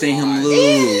on I've seen him Kawhi. lose.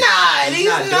 He's not. He's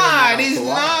not doing that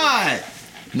on Kawhi.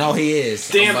 No, he is.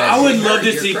 Damn, I'm I would buzzing. love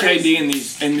to You're see crazy.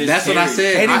 KD in this. That's what I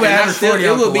series. said. Anyway, And average 40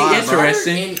 it would be on Kawhi, bro.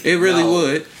 interesting. It really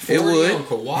would. It 40 would. on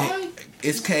Kawhi?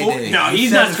 It's KD. No,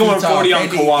 he's not 7 scoring feet tall. 40 on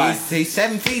KD, Kawhi. He's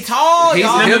 7 feet tall. He'll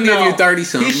y'all. give no. you 30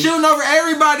 something. He's shooting over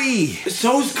everybody.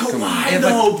 So's Kawhi Yeah, but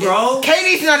though, bro.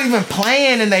 KD's not even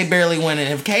playing and they barely winning.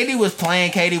 If KD was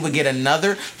playing, KD would get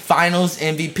another Finals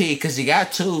MVP because he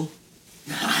got 2.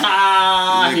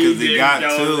 Ah, Yeah, 'cause he did got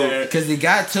go two. there. Because he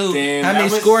got 2. Damn, How many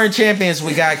that was- scoring champions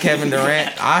we got, Kevin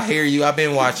Durant? I hear you. I've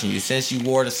been watching you since you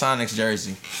wore the Sonics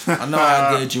jersey. I know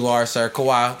how good you are, sir.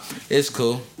 Kawhi, it's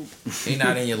cool. He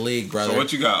not in your league, brother. So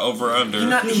what you got over under?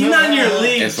 He's not in your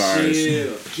league. As far as-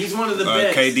 Chill. He's one of the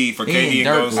best. KD for He KD ain't and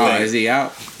Dirk. Golden Oh, State. is he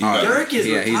out? got- Dirk is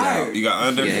yeah, he's retired. out. You got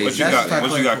under? Yeah, what you that's got? the type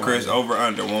What you of got, player Chris? Over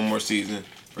under one more season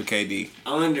for KD.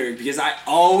 Under because I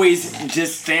always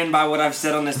just stand by what I've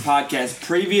said on this podcast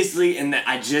previously, and that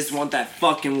I just want that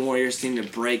fucking Warriors team to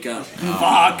break up.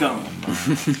 Fuck them.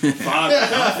 Fuck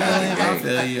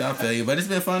 'em. I feel you. But it's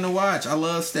been fun to watch. I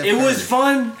love Steph It was Curry.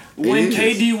 fun when is.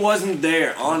 KD wasn't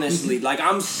there. Honestly, like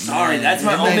I'm sorry, Man, that's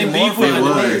my it made only it more beef with fun. the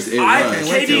It Warriors. was, it was.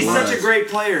 KD's It such was. a great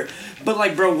player, but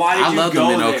like, bro, why did I you loved go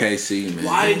him in there? OKC, man.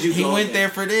 Why did you He go went there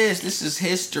for this. This is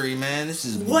history, man. This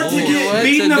is What to bull. get What?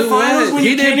 beat in To the do finals what? when He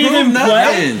you didn't can't prove even play?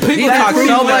 nothing. People He talk didn't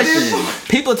so prove much. nothing.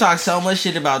 People talk so much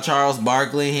shit about Charles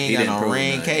Barkley. He ain't He got didn't no prove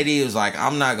ring. nothing. KD was like,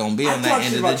 I'm not gonna be I on that talk end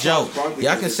shit of the about Charles joke. Barkley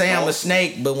Y'all because can it's say I'm a false.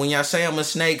 snake, but when y'all say I'm a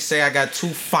snake, say I got 2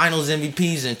 Finals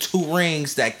MVPs and 2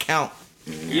 rings that count.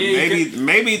 Yeah,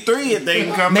 Maybe 3 if they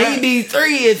can come back. Maybe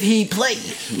 3 if he played.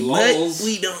 Lols. But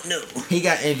we don't know. He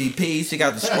got MVPs. He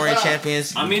got the scoring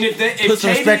champions. I mean, if Put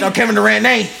some respect on Kevin Durant's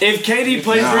name. If KD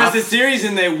plays the rest of the series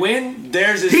and they win,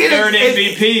 there's his He done- third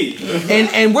MVP.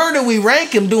 And where do we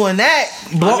rank him doing that?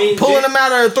 Pulling him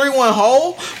out of a 3-1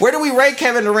 hole? Where do we rank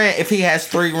Kevin Durant if he has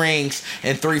 3 rings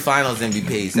and 3 Finals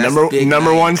MVPs? That's big Number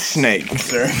name. 1 snake,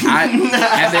 sir.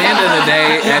 At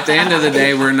the end of the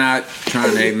day, we're not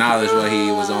trying to acknowledge what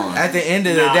he was on. At the end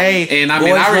of the day, And I mean,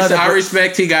 boys love I to-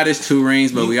 respect he got his 2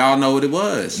 rings, but we all know what it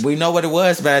was. We know what it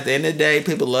was, but at the end of the day,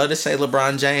 people love to say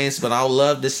LeBron James, but I would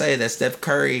love to say that Steph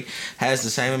Curry has the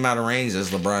same amount of rings as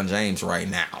LeBron James right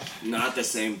now. Not the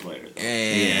same player.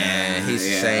 And he's the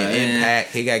yeah, same yeah.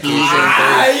 impact. He got kids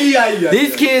shooting 3s.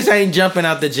 These kids ain't jumping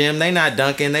out the gym. They not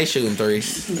dunking. They shooting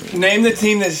 3s. Name the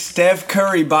team that Steph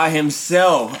Curry by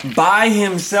himself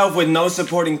with no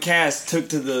supporting cast took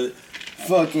to the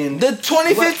fucking The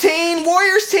 2015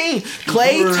 Warriors team.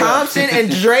 Klay Thompson and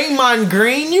Draymond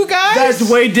Green, you guys? That's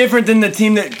way different than the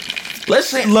team that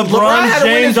Listen, LeBron had to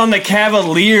win James his- on the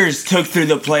Cavaliers took through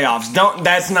the playoffs.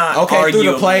 That's not Okay, arguable.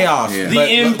 through the playoffs. Yeah. The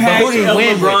impact who'd he of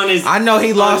win LeBron with? is I know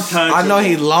he lost. I know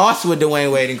he untouchable. lost with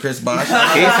Dwayne Wade and Chris Bosh. He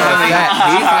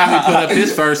finally put up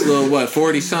his first little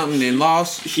 40 something and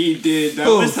lost. He did. That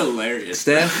Who? was hilarious.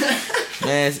 Steph,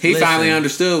 Man, He finally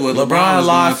understood what LeBron was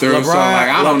lost. going through. So like,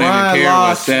 I don't even care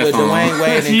what Steph with Dwayne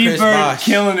Wade and Chris Bosh.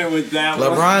 Killing it with that one.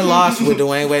 LeBron lost with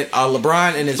Dwayne Wade.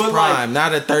 LeBron in his prime,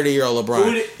 not a 30-year-old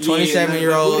LeBron.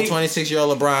 27-year-old,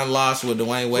 26-year-old LeBron lost with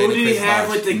Dwayne Wade and Chris Bosh.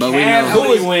 With the Cavs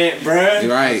when he went, bruh.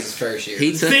 Right. His first year.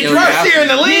 He took First year in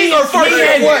the league or first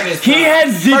year in what? He had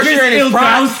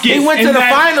Zidrous. He went to the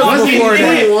finals before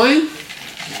that.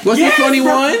 Was he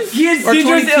 21? He had Or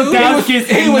Zidrous 22?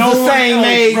 He was the same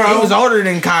age. He was older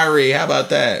than Kyrie. How about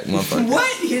that, motherfucker?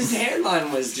 What? His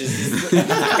hairline was just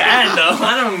bad though.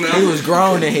 I don't know. He was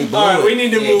grown and he blew Alright, it. we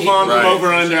need to move on from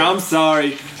over under. I'm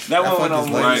sorry. That one went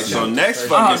on Right, so next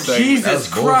fucking segment. Jesus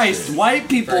Christ, White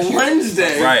People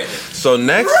Wednesday. Right. So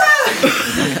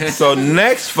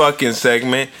next fucking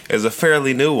segment is a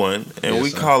fairly new one, and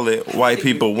we call it White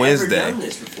People Wednesday.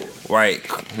 Right.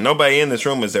 Nobody in this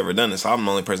room has ever done this. I'm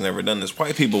the only person ever done this.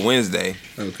 White People Wednesday.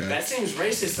 Okay. That seems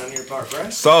racist on your part, bro.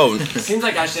 So Seems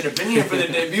like I should have been here for the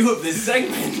debut of this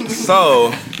segment.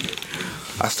 So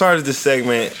I started this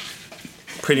segment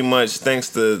pretty much thanks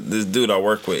to this dude I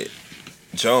work with.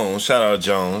 Jones, shout out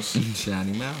Jones. Shout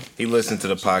him out. He listened to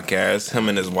the podcast, him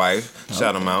and his wife.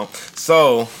 Shout him out.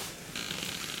 So,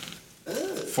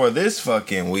 for this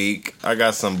fucking week, I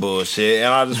got some bullshit,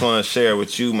 and I just want to share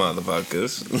with you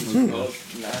motherfuckers.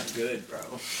 Not good, bro.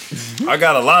 I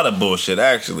got a lot of bullshit,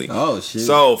 actually. Oh, shit.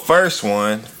 So, first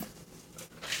one.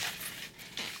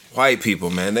 White people,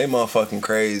 man, they motherfucking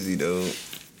crazy, dude.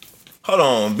 Hold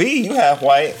on, B, you half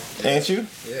white, ain't you?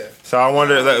 Yeah. So I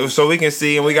wonder, so we can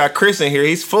see, and we got Chris in here.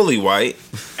 He's fully white.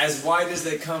 As white as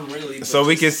they come, really. So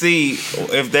we can see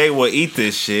if they will eat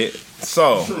this shit.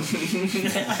 So,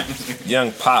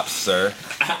 young pops, sir.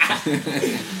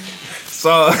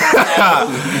 So,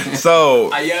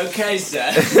 Are you okay,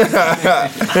 sir?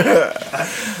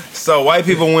 So White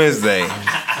People Wednesday.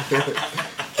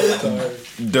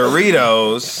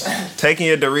 Doritos, taking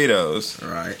your Doritos,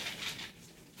 Right.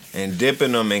 and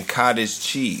dipping them in cottage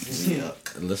cheese.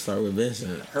 Let's start with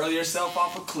Vincent. Hurl yourself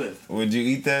off a cliff. Would you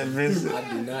eat that, Vincent? I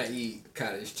do not eat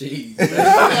cottage cheese.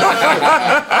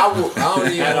 I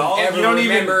don't even ever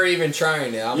remember even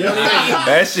trying it. I'm not eating.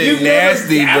 That shit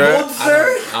nasty, bro.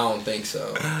 Sir? I don't think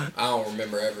so. I don't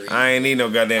remember ever eating. I ain't need no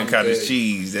goddamn cottage good.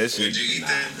 cheese. That shit.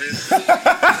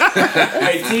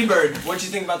 Hey, T-Bird, what you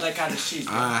think about that cottage cheese?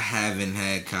 Bro? I haven't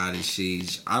had cottage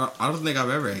cheese. I don't think I've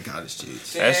ever had cottage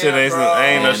cheese. That shit ain't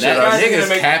no shit. That I nigga's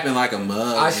capping like a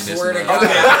mug. I in this swear to mug. God.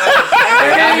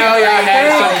 Y'all know y'all had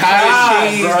some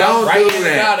cottage cheese. Don't Right do in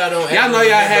that. God, I don't Y'all ever know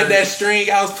y'all had remember. that string.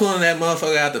 I was pulling that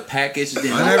motherfucker out the package. Then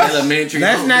elementary.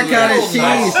 That's Don't not do that. cottage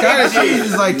cheese. Cottage cheese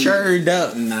is like churned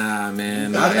up. Nah,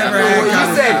 man. I've never Well, had you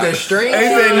cottage said the string. He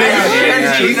said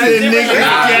nigga.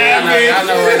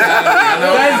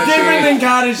 That's different than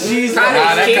cottage cheese.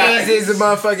 Cottage cheese is a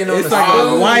motherfucking on the It's like a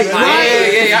spoon. white.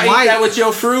 Yeah, y'all eat that with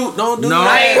your fruit. Don't do No. that.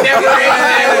 I ain't never had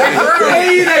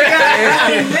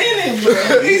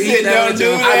He said don't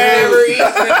do I that. never eat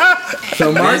that.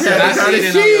 So Mark Listen, had I see cottage it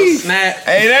on your cheese. snap.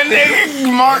 Hey, that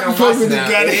nigga Mark Don't fucking watch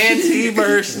got that. it. And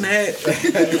T-Bird snap.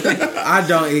 I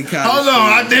don't eat cottage Hold on,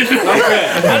 I didn't.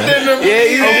 Yeah,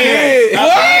 you did.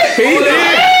 What? He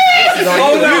did.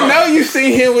 Hold You on. know you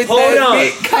seen him with Hold that on.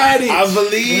 big cottage. I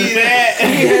believe that.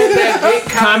 He had that big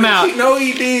cottage. Time out. You know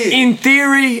he did. In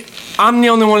theory, I'm the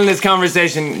only one in this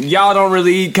conversation. Y'all don't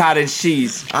really eat cottage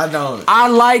cheese. I don't. I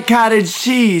like cottage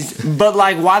cheese, but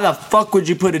like, why the fuck would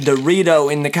you put a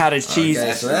Dorito in the cottage cheese?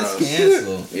 Okay, so that's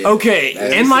canceled. Okay,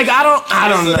 and like I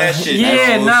don't know. that shit.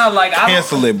 Yeah, nah, like I don't.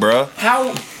 Cancel it, bro.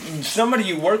 How somebody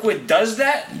you work with does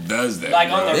that? Does that? Like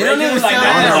on the They don't regular, even like sell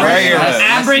that? it on the regular.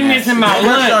 I bring this in my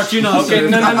lunch. You know, Okay,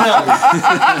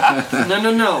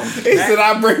 no. He said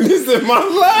I bring this in my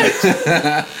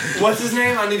life. What's his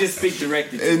name? I need to speak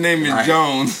directly to His name is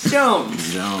Jones.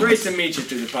 Jones. Great to meet you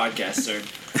through the podcast, sir.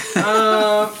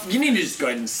 You need to just go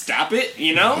ahead and stop it,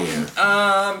 you know?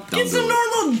 Get some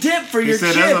normal dip for He your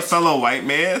said chips. as a fellow white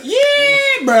man.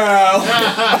 Yeah, bro.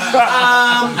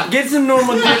 Get some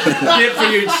normal dip for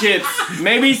your chips.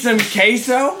 Maybe some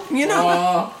queso, you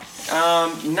know?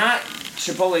 Not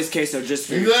Chipotle's queso just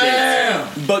for your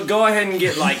chips. But go ahead and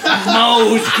get like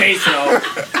Moe's queso.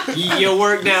 You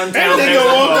work downtown. Nigga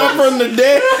woke up from the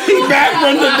dead. He back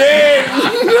from the dead.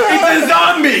 It's a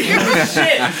zombie.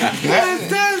 Shit.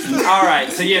 All right,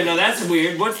 so yeah, no, that's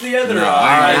weird. What's the other?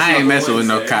 I ain't messing with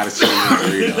no cottage cheese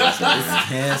Doritos, man.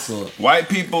 Canceled. White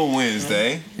People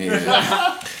Wednesday.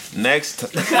 Yeah. Next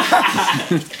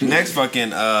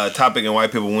fucking topic in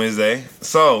White People Wednesday.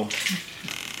 So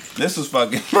this was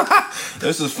fucking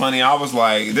this was funny. I was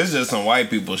like, this is just some white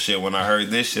people shit. When I heard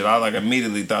this shit, I like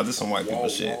immediately thought this some white people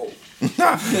shit.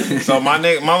 So my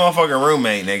motherfucking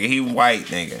roommate, nigga, he white,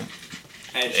 nigga.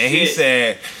 And he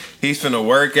said he's finna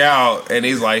work out, and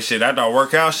he's like, shit, after I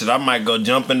work out, shit, I might go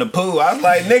jump in the pool. I was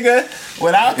like, nigga,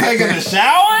 without taking a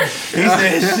shower? He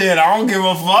said, shit, I don't give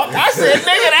a fuck. I said,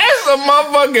 nigga, that's some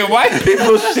motherfucking white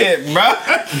people shit, bro.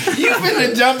 You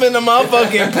finna jump in the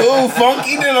motherfucking pool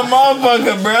funky than a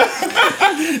motherfucker, bro.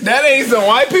 That ain't some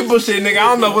white people shit, nigga. I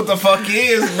don't know what the fuck it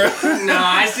is, bro.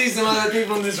 Nah, I see some other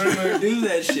people in this room who do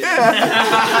that shit.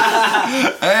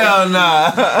 Hell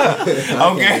nah.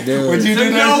 Okay, would you do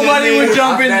that? Nobody would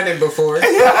jump in. I've done it before.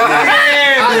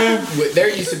 There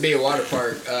used to be a water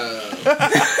park.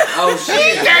 Oh shit!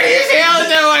 He's dirty as hell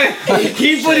doing.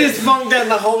 He put his funk down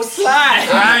the whole slide.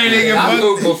 I ain't even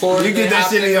moved before. You get that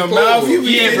shit in your mouth. You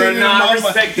yeah, bro. Nah, I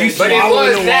respect that. But it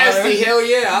was nasty. Hell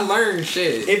yeah, I learned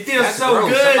shit. It feels That's so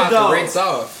gross. good I'm about though. to rinse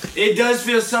off. It does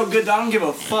feel so good though. I don't give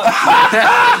a fuck.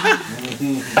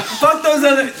 Fuck those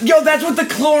other. Yo, that's what the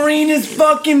chlorine is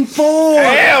fucking for.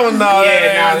 Hell no.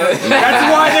 That's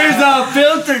why there's a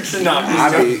filter to I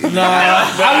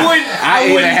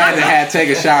would have had to take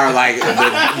a shower like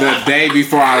the day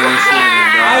before I went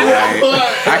swimming, bro.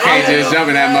 Like, I can't just jump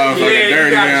in that motherfucker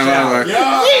dirty, man.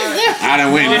 I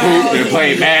done went and pooped and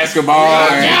played basketball.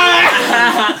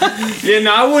 Yeah,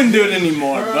 no, I wouldn't do it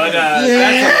anymore. But that's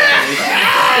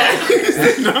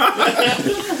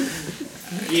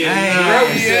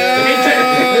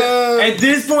at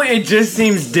this point, it just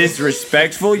seems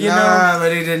disrespectful, you know? Nah,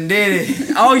 but he done did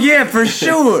it. Oh, yeah, for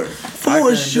sure.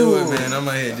 For sure. Man, I'm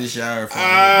gonna hit the shower.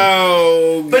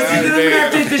 Oh, but see, then I'm gonna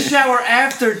have to hit the shower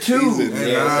after, too.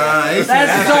 Nah,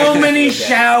 That's so many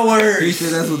showers. He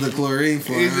said that's what the chlorine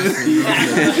for.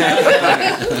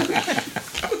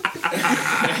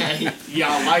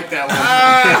 Y'all like that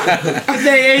one?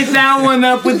 They ate that one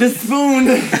up with the spoon.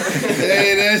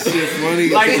 Hey, that shit funny.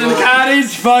 Like some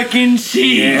cottage fucking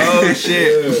cheese. Oh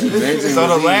shit. So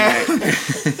the last.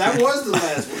 That was the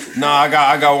last one. No, I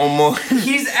got one more.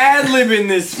 He's ad-libbing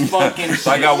this fucking shit.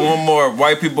 So I got one more.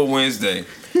 White People Wednesday.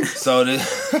 So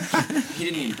this, He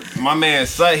didn't even. my man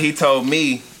Sut, he told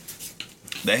me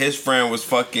that his friend was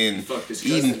fucking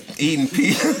eating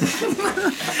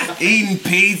pizza, eating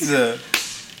pizza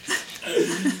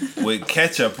with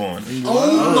ketchup on it.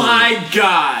 Oh my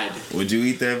god. Would you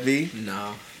eat that, V?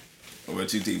 No.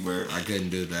 What you eat, Bird? I couldn't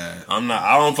do that.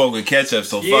 I don't fuck with ketchup,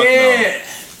 so fuck no. Yeah.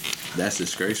 That's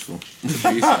disgraceful.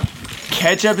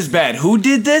 Ketchup is bad. Who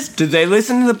did this? Did they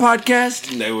listen to the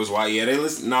podcast? They was white. Yeah, they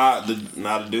listen. Nah, the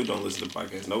dude don't listen to the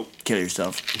podcast. Nope. Kill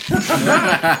yourself.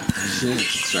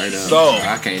 Straight up. So,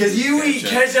 I can't. Because you eat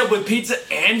ketchup with pizza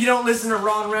and you don't listen to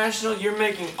Raw and Rational, you're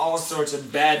making all sorts of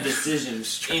bad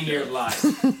decisions in your life.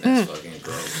 That's fucking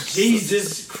gross.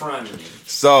 Jesus Christ.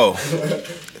 So,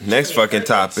 next fucking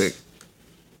topic.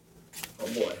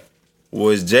 Oh boy.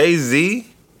 Was Jay-Z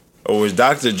or was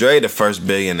Dr. Dre the first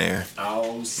billionaire?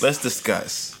 Oh, Let's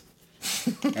discuss.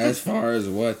 As far as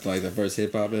what, like the first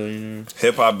hip hop billionaire?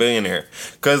 Hip hop billionaire.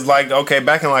 Cause like, okay,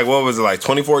 back in like, what was it, like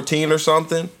 2014 or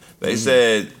something? They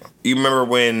said, you remember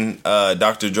when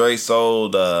Dr. Dre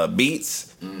sold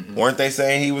Beats? Weren't they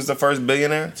saying he was the first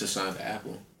billionaire? To sign to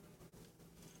Apple.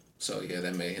 So yeah,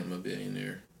 that made him a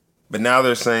billionaire. But now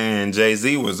they're saying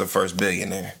Jay-Z was the first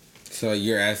billionaire. So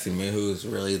you're asking me who's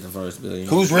really the first billionaire?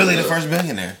 Who's really the first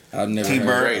billionaire? I've never T-Bird?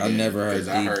 heard. I've never heard.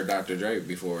 I heard Dr. Dre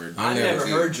before. I never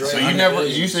heard Dre. So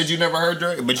you said you never heard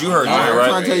Dre? But you heard Dre, I'm right?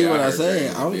 trying to tell you what I I heard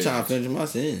said. Dre. I'm Yeah. trying to finish my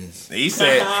sentence. He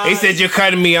said you're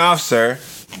cutting me off, sir.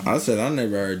 I said I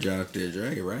never heard Dr.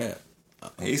 Dre rap.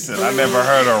 He said I never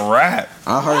heard a rap.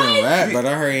 I heard him rap, but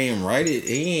I heard him write it.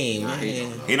 He ain't,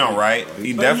 man. He don't write.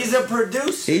 He But he's a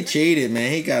producer. He cheated,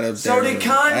 man. He got up there. So did with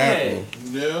Kanye. Apple.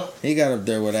 Yeah. He got up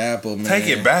there with Apple, man. Take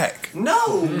it back.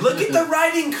 No, look at the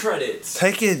writing credits.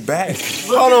 Take it back.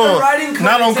 Look Hold at the on. writing credits.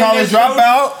 Not on and College there's no-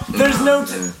 Dropout. There's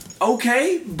no.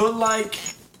 Okay, but like,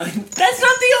 that's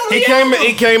not the only.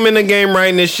 He came in the game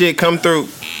writing this shit. Come through.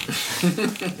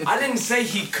 I didn't say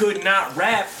he could not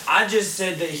rap. I just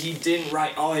said that he didn't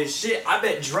write all his shit. I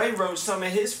bet Dre wrote some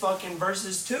of his fucking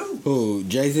verses too. Who?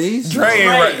 Jay-Z's? Dre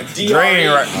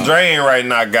ain't writing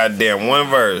not goddamn one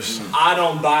verse. I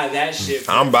don't buy that shit.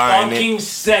 For I'm buying it. fucking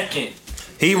second.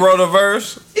 He wrote a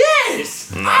verse.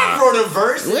 Yes, I wrote a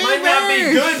verse. It might not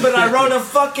be good, but I wrote a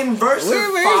fucking verse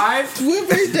or 5. What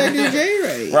verse Dr. J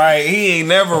write? Right. He ain't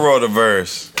never wrote a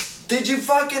verse. Did you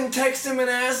fucking text him and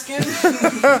ask him?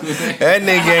 That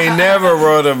nigga ain't never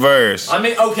wrote a verse. I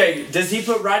mean, okay, does he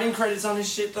put writing credits on his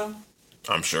shit though?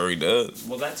 I'm sure he does.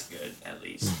 Well, that's good, at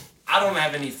least. I don't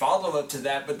have any follow up to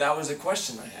that, but that was a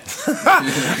question I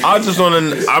had.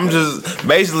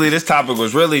 Basically, this topic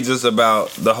was really just about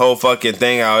the whole fucking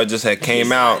thing, how it just had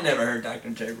came out. I never heard Dr.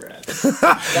 J rap.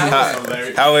 That was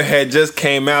hilarious. How it had just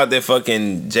came out that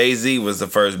fucking Jay-Z was the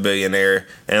first billionaire,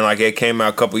 and like it came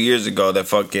out a couple years ago that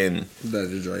fucking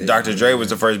Dr. Dre was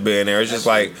the first billionaire. It's just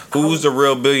like, who's the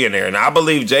real billionaire? And I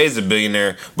believe Jay's a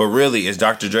billionaire, but really, is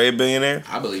Dr. Dre a billionaire?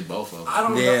 I believe both of them. I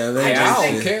don't know.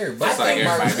 I don't care. Both like of them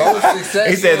are everybody. both successful.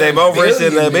 He said they both rich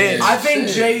in their bench. I think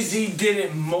Jay-Z did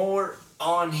it more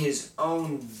on his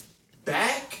own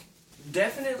back,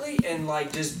 definitely, and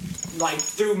like just like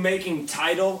through making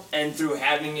Tidal and through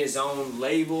having his own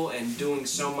label and doing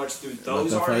so much through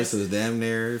those artists. Was damn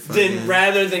near. Then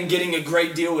rather than getting a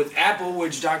great deal with Apple,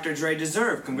 which Dr. Dre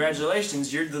deserved.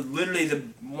 Congratulations, you're literally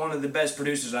one of the best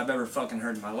producers I've ever fucking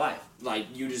heard in my life. Like,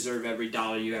 you deserve every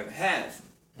dollar you ever have.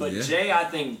 But Jay, I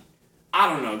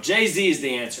don't know. Jay-Z is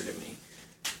the answer to me.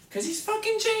 Because he's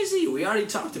fucking Jay-Z. We already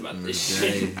talked about this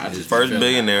shit. First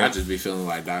billionaire. I just be feeling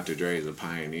like Dr. Dre is a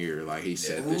pioneer. Like, he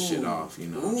set this shit off, you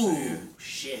know what I'm saying?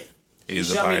 Shit.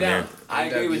 He's a Shut me pioneer. down. I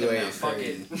agree with him now. Fuck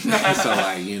it. So,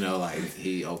 like, you know, like,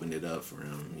 he opened it up for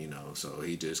him, you know. So,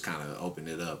 he just kind of opened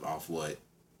it up off what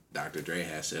Dr. Dre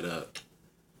had set up.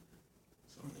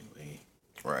 So, anyway.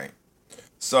 Right.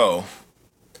 So,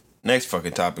 next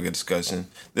fucking topic of discussion.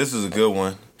 This is a good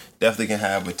one. Definitely can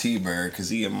have a T-Bird because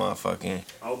he a motherfucking.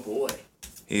 Oh boy.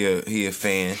 He a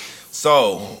fan.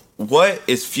 So, what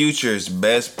is Future's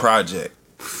best project?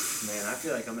 Man, I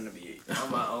feel like I'm gonna be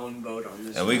on my own boat on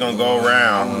this. And we gonna go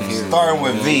around, starting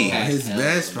with V. His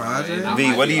best project.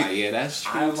 V, what do you? Yeah, that's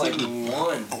true. I have like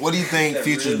one. What do you think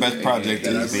Future's best project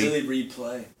that I is? V? really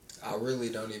replay. I really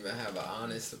don't even have an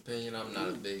honest opinion. I'm not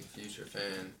a big Future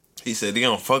fan. He said he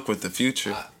don't fuck with the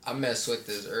Future. I mess with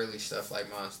this early stuff like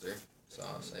Monster, so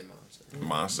I'll say Monster.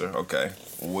 Monster, okay.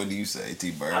 What do you say,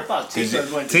 T-Bird? I thought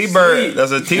T-Bird went to T-Bird, sleep.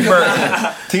 that's a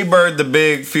T-Bird. T-Bird, the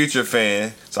big Future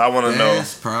fan. So I want to know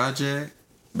Best project.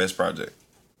 best project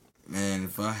Man,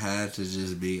 if I had to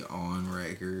just be on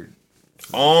record.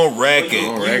 on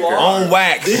record, on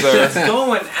wax, It's sir.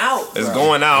 going out. It's bro.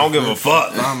 going out. I don't give a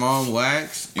fuck. If I'm on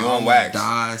wax, You on I'ma wax.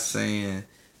 die saying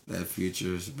that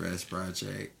Future's best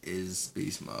project is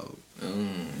Beast Mode.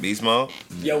 Beast mode.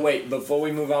 Yo, wait. Before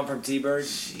we move on from T-Bird,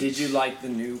 did you like the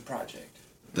new project?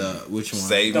 Which one?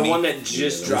 Save The me. one that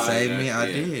just dropped. Save Me. I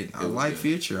Yeah. did. I like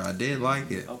Future. I did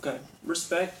like it. Okay.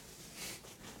 Respect.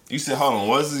 You said hold on.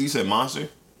 What is it? You said Monster.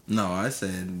 No, I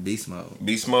said Beast Mode.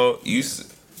 Beast mode. You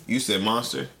said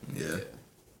Monster. Yeah.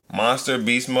 Monster,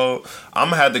 Beast Mode. I'm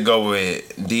gonna have to go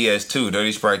with DS2,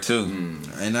 Dirty Sprite 2.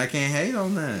 And I can't hate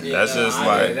on that. That's just Yeah,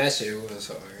 like that shit was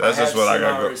hard. that's just what I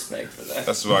got gotta go. respect for that.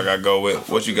 That's what I gotta go with.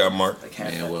 What you got, Mark?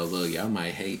 Man, well, look, y'all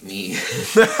might hate me.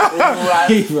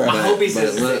 I hope he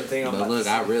says the same look, thing. I'm but about look, to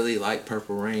I say. really like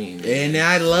Purple Rain. And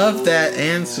I love that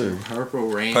answer. Purple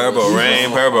Rain. Purple was Rain,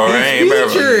 so Purple hard. Rain, He's Purple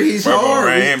Future, he's Purple hard.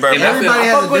 Rain, Purple And I Rain. feel- Everybody I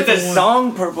has fuck a with the different one.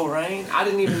 song Purple Rain. I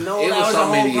didn't even know It that was was so a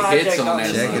whole many project hits on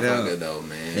that Check it out. motherfucker, though,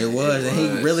 man. It was, and he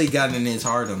was. really got in his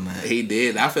heart on that. He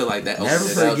did. I feel like that Never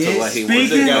opened it up to forget. what he Speaking- wanted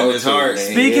to go Got in his to, heart.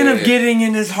 man. Speaking Yeah. of getting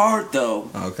in his heart, though,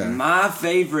 Okay. my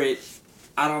favorite,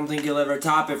 I don't think he'll ever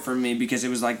top it for me because it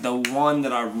was like the one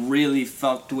that I really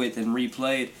fucked with and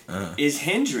replayed is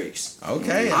Hendrix.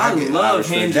 Okay, I get- love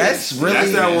Hendrix. That's really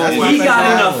That's that one that's where my He favorite got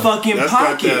in a album. fucking That's got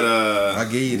pocket, that I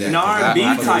give you that. an 'cause R&B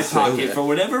I fucking type with pocket that. for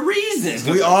whatever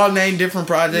reason. We all named different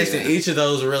projects, and each of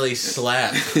those really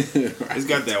slap. It's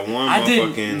got that one I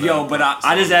motherfucking. didn't, yo, but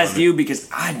I just song asked on it. you because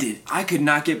I could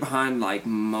not get behind like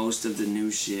most of the new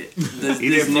shit. This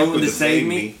didn't new fuck one with to the Save Save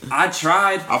Me. Me. I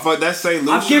tried. I thought that's St.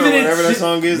 Lucia I've or given it whatever that two-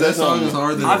 song is. That song is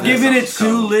harder than I've that given it song's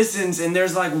 2 cold. listens, and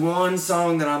there's like one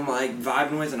song that I'm like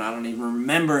vibing with, and I don't even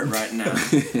remember it right now.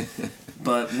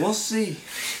 But we'll see.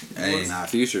 Hey, Nah,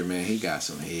 Future, man, he got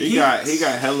some hits. He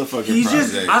got hella fucking He's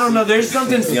projects. just, I don't know. There's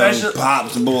something special. Young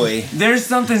Pops boy. There's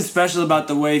something special about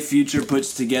the way Future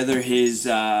puts together his,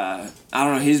 I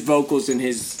don't know, his vocals and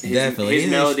his Definitely. his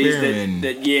He's melodies. experimenting.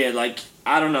 That yeah, like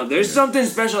I don't know. There's something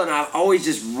special, and I always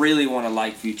just really want to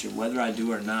like Future, whether I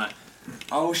do or not.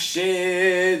 Oh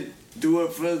shit! Do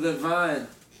it for the vine.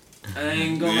 I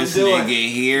ain't gonna This do nigga it.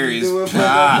 here Do is it for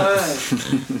Pops. the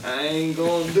vine. I ain't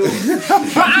gonna do it.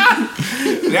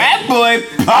 That boy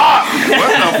Pop.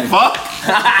 What the fuck?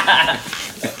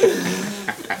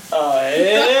 Oh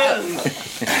yeah.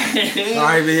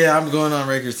 Alright, but yeah, I'm going on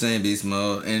record saying Beast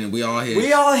Mode, and we all hit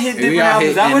different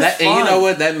albums. That was fun. And you know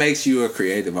what? That makes you a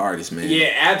creative artist, man.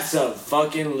 Yeah,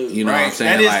 absolutely. You know what I'm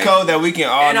saying? That is cool that we can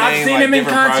all and name I've seen like him in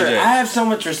different concert. projects. I have so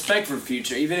much respect for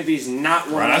Future, even if he's not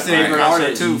one of my I've seen him in favorite concert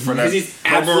artists. too for that He's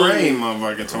Purple Rain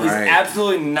motherfucker tour. He's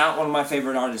absolutely not one of my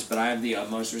favorite artists, but I have the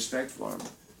utmost respect for him.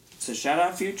 So shout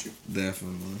out Future.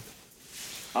 Definitely.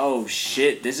 Oh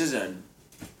shit! This is an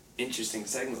interesting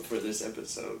segment for this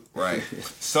episode. Right.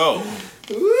 So,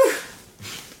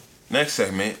 next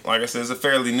segment, like I said, is a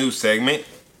fairly new segment.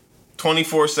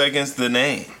 24 seconds, the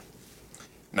name.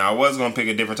 Now, I was going to pick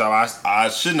a different topic. I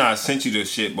should not have sent you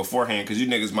this shit beforehand because you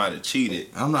niggas might have cheated.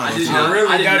 I'm not.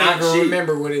 I don't even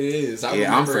remember what it is. I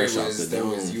remember it was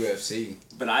UFC.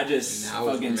 But I just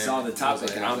fucking saw the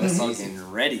topic and I'm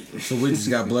fucking ready. So we just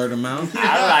got blurred them out?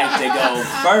 I like to go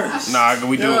first. Nah,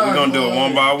 we're going to do it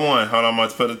one by one. Hold on, I'm going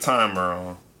to put a timer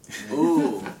on.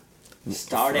 Ooh.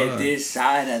 Start at this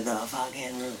side of the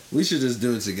fucking room. We should just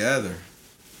do it together.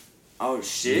 Oh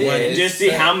shit! And just see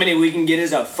how many we can get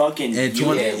as a fucking and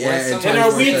unit. And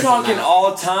are we talking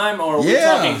all time or are we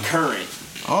talking current?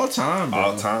 All time, bro.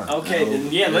 All time. Okay, then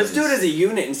let's do it as a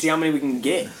unit and see how many we can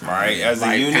get. All right, as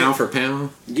a unit, pound for pound.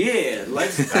 Yeah,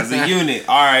 let's as a unit.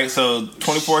 All right, so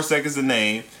 24 seconds to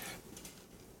name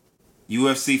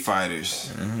UFC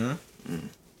fighters.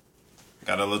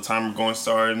 Got a little timer going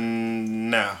starting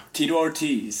now. Tito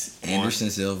Ortiz, Anderson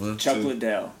Silva, Chuck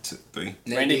Liddell, 3,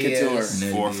 Randy Couture,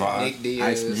 4, 5. Nick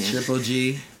Diaz, Triple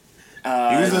G. He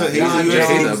was a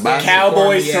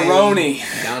Cowboy Cerrone,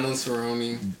 Donald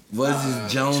Cerrone. What's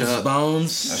his Jones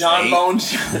Bones? John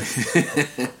Bones,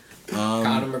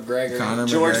 Conor McGregor,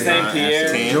 George St.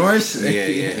 Pierre, George.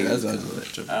 Yeah.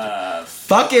 That's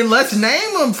fucking let's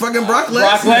name them. Fucking Brock Lesnar.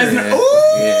 Brock Lesnar.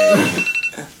 Ooh.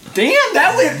 Damn,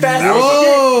 that went fast.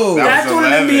 Whoa. That's what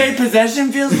an NBA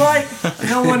possession feels like.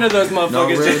 No wonder those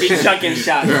motherfuckers just be chucking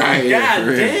shots. Right, God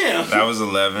damn. That was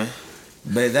 11.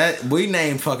 But that we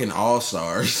named fucking all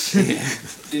stars. Did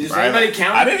anybody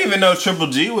count? I didn't even know Triple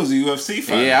G was a UFC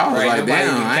fighter. Yeah, I was like,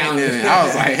 damn. I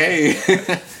was like, hey,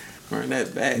 run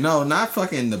that back. No, not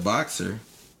fucking the boxer.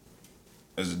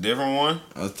 There's a different one?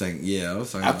 I was thinking, I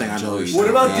think I know George. What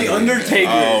about The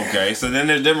Undertaker? Oh, okay. So then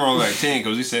there's different ones like 10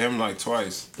 because we said him like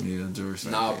twice. Yeah, George.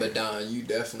 Nah, but Don, you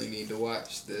definitely need to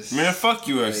watch this. Man, fuck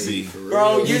UFC.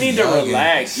 Bro, you need to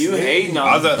relax. You hating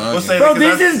on me. Bro,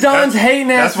 this is Don's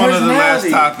hating ass That's one of the last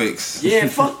personality. topics. Yeah,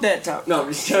 fuck that topic. No,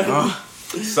 I'm just joking.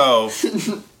 So,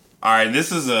 alright,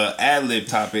 this is a ad-lib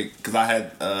topic because I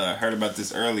had heard about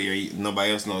this earlier.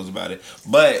 Nobody else knows about it.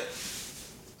 But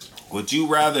would you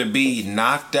rather be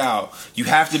knocked out? You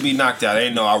have to be knocked out. I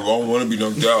don't want to be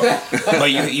knocked out.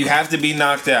 But you have to be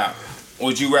knocked out.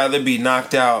 Would you rather be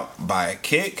knocked out by a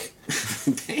kick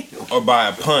or by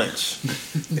a punch?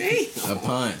 A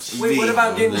punch. Wait, what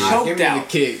about getting choked Give me out? the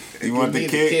kick. You want the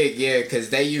kick? Yeah, because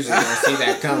they usually don't see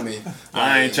that coming.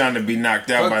 I ain't trying to be knocked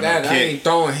out Fuck by that. no I kick. ain't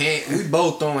throwing hands. We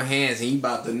both throwing hands and you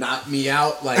about to knock me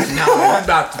out. Like, no, you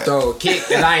about to throw a kick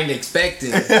that I ain't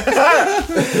expecting. He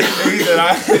said,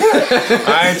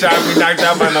 I ain't trying to be knocked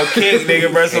out by no kick,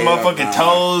 nigga, bro. Some motherfucking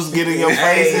toes get in your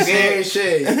face and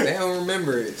shit. They don't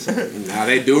remember it. So. Nah,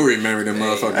 they do remember the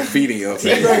motherfucking feet in your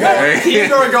face. He's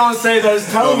gonna say those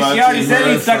toes. He already said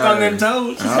he stuck on them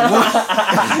toes.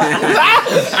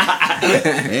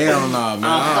 Hell no, man.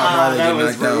 I'd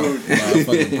rather get knocked out by a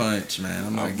fucking punch, man.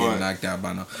 I'm not getting knocked out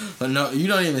by no. But no, you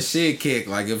don't even see a kick.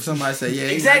 Like if somebody say, yeah,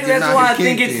 Exactly, that's why I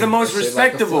think it's the most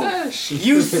respectable.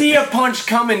 You see a punch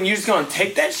coming, you just gonna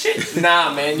take that shit?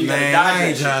 Nah, man, you gotta Man, dodge I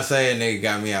ain't that trying to say a nigga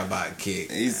got me out by a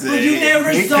kick. He said, But you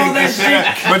never he saw kicked that the shit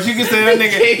out. But you can say that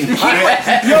nigga. He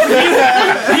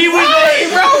was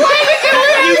like, bro,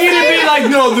 you gonna be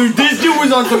like, no, dude, this dude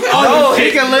was on some other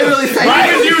shit. He can literally say,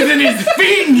 He was using his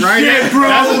feet and shit, bro.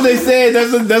 That's what they said.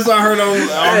 That's what I heard on the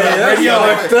radio.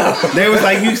 They was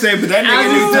like, you say, but that nigga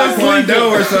knew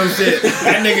Taekwondo or some shit.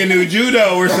 That nigga knew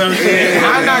Judo or some shit.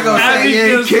 I'm not gonna say,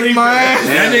 yeah, he kicked my ass.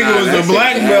 That nigga was a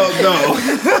black belt though.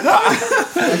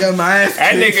 I got my ass.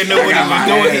 That nigga knew what he was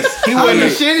doing. He I wasn't.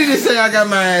 was shitty to say I got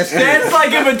my ass. That's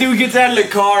like if a dude gets out of the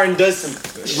car and does some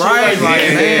shit Right, like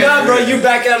that. man. Nah, bro, you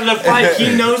back out of the fight,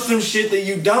 he knows some shit that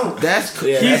you don't. That's cool.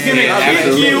 He's gonna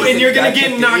kick you and you're gonna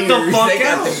get knocked the fuck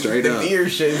out. Straight up. Ear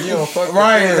shit, you don't fuck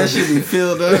Right, that should be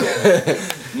filled up.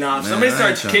 Nah, if somebody I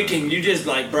starts ain't trying. kicking, you just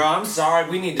like, bro, I'm sorry,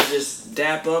 we need to just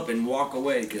dap up and walk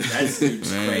away because that dude's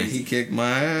Man, crazy. he kicked my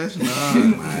ass.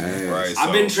 Nah. Right.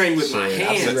 I've been trained with my I'm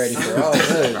hands. ready for all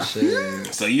that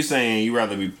shit. So you saying you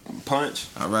rather be punch?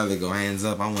 I'd rather go hands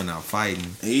up. I went out fighting.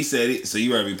 He said it. So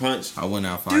you rather be punched? I went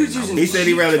out fighting. He said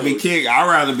he'd rather be kicked. I'd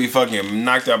rather be fucking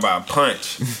knocked out by a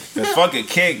punch. Cause fucking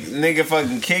kick, nigga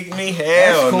fucking kick me?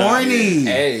 Hell That's corny.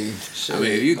 No. Hey, I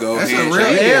mean, if you go That's a hands real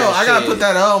up, L. I gotta put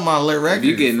that on my record. if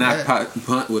you get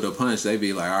knocked with a punch, they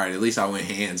be like, all right, at least I went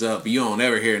hands up. You don't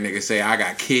ever hear a nigga say, I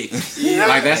got kicked.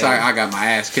 Like, that's how I got my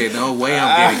ass kicked. No way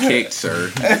I'm getting kicked,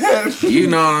 sir. You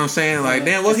know what I'm saying? Like,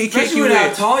 damn, what he kick you with how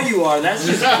with? tall you are. That's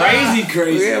just crazy.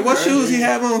 Yeah, what shoes he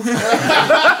have on?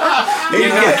 I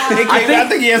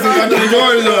think he has some fucking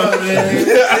Jordans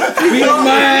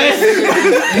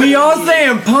on. We all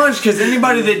saying punch because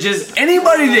anybody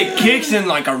that kicks in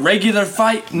like a regular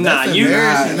fight, nah, you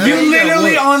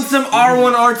literally on some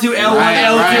R1, R2, L1,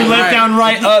 L2, left down,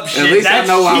 right up shit. At least That's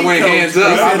I know I went hands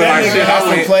up. I be like, shit, I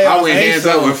went hands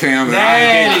up with him. And I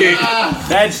ain't get kicked.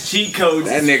 That's cheat codes.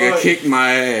 That nigga kicked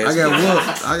my ass. I got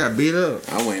whooped. I got beat up.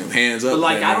 I went hands up. But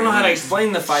like, I don't know how to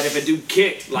explain the fight if a dude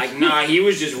kicked. Like, nah, he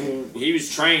was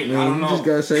trained. I don't know. Just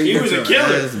gotta say He was a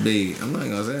killer. Ass beat. I'm not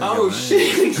gonna say that. Oh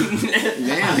shit!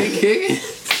 Damn, he kicking.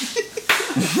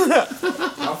 I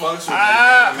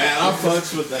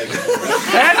fucks with that guy, man.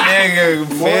 That nigga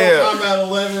Mortal fell. Kombat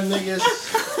 11 niggas.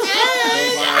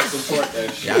 Nobody support that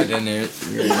shit. Y'all done there.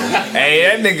 Hey,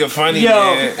 that nigga funny, Yo,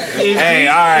 man. Hey,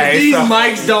 alright. if these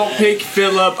mics don't pick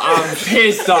Philip, I'm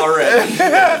pissed already.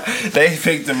 They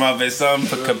picked him up at some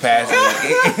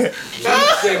capacity.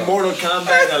 Say Mortal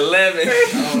Kombat 11.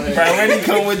 Bro, where'd he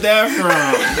come with that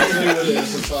from?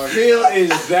 Phil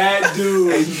is that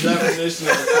dude. Definition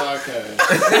of a podcast.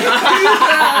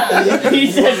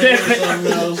 He said that.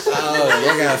 Something else. Oh,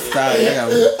 y'all gotta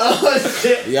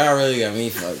stop. Y'all really got me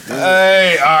fucked up.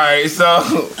 Hey, alright, so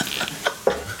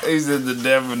he said the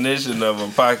definition of a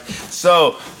podcast.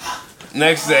 So,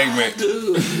 next segment.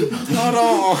 Hold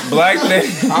on. Black thing.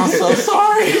 I'm so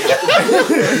sorry.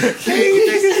 Hey,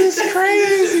 niggas is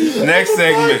crazy. Next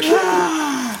segment.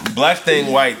 Black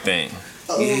thing, white thing.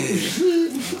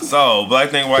 So, black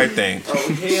thing, white thing.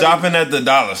 Shopping at the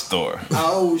dollar store.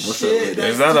 Oh shit!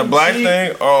 Is that a black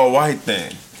thing or a white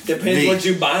thing? Depends what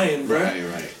you buying, bro.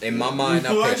 Right. In my mind,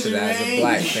 I picture that as a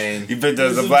black thing. You picked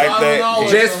as a black thing?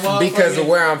 Just because of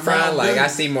where I'm from, like I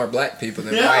see more black people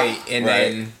than white, and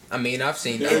then I mean I've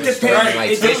seen those stores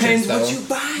like kitchens though.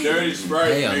 Dirty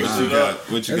Sprite. Hell What no. you got?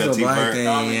 What you got, That's a black T-Bird? thing.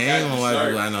 Ain't no white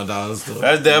people at no dollar store.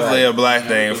 That's definitely a black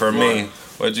thing for me.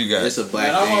 What you got? It's a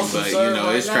black thing, but you know,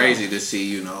 it's crazy to see,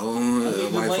 you know,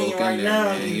 white folk in there.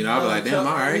 And, you know, I be like, damn,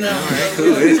 all right,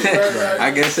 cool.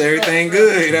 I guess everything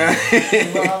good.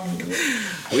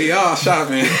 We all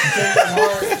shopping.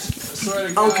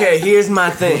 Okay, here's my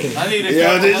thing. I need a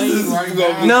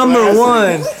Number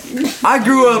one, I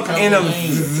grew up in a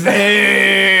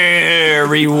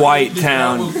very white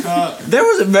town. There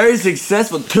was a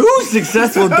two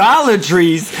successful Dollar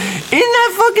Trees in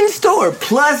that fucking store,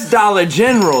 plus Dollar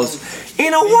Generals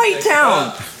in a white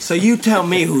town. So you tell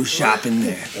me who's shopping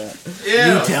there.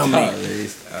 Yeah. You tell me.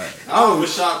 I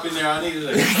was shopping there. I needed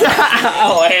a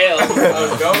Oh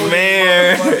hell! golden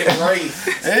Man. fucking race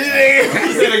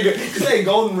You said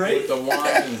golden with rate? the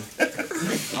wine.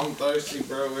 I'm thirsty,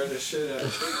 bro. Where the shit at?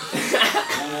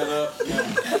 Run it up. Yeah.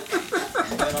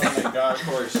 And then on that golf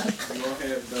course. Go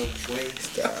ahead, though.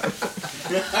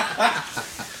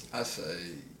 I say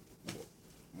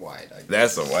white. I guess.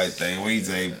 That's a white thing. We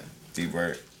say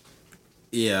T-Bird.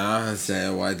 Yeah, I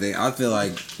said white thing. I feel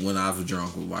like when I was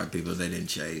drunk with white people, they didn't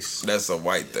chase. That's a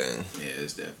white thing. Yeah,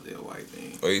 it's definitely a white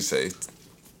thing. What you say?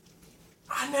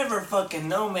 I never fucking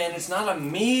know, man. It's not a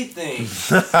me thing.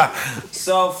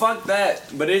 So fuck that.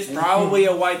 But it's probably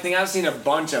a white thing. I've seen a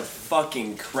bunch of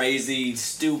fucking crazy,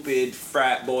 stupid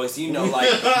frat boys. You know,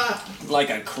 like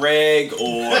a Craig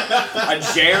or a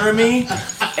Jeremy,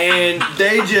 and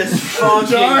they just fucking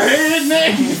Jarhead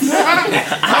names.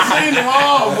 I seen them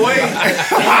all, boy.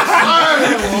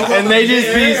 and they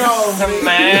just be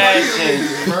smashing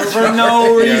for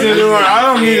no reason. I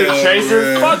don't need a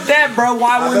chaser. Fuck that, bro.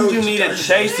 Why wouldn't you need a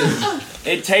chaser?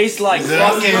 It tastes like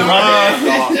fucking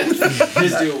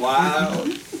This dude wild.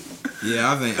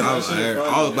 Yeah, I think all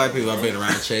the black people I've been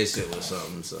around chased it with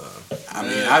something. So I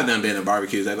mean, I've done been to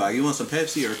barbecues. They be like, you want some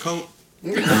Pepsi or Coke?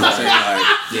 You know what I'm saying? Like,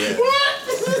 yeah.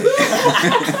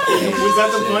 Was that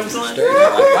the punchline?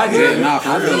 Yeah, nah,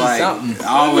 for real, like, I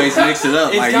always mix it up.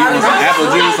 Like, you want some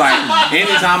apple juice? Like,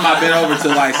 anytime I've been over to,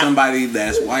 like, somebody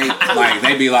that's white, like,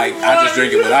 they be like, I just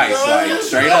drink it with ice. Like,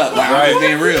 straight up. Like, I'm just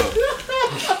being real.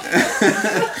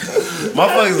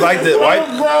 Motherfuckers like that. White.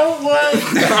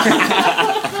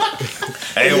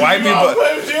 Hey, white people.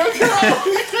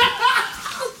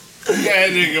 Yeah,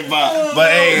 nigga, but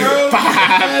hey,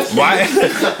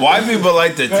 why people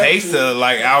like the taste of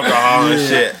like alcohol and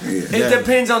shit? It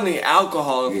depends on the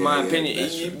alcohol, in my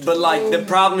opinion. But like the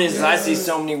problem is, I see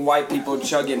so many white people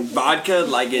chugging vodka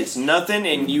like it's nothing,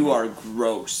 and you are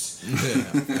gross.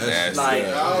 That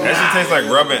shit tastes like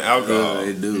rubbing alcohol.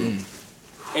 They do.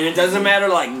 And it doesn't matter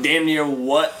like damn near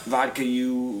what vodka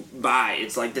you buy.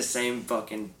 It's like the same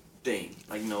fucking thing.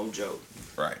 Like no joke.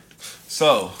 Right.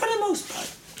 So For the most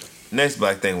part. next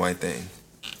black thing, white thing.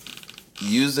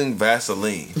 Using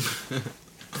Vaseline.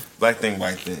 Black thing,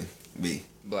 white thing. B.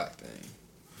 Black thing.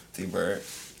 T-Bird.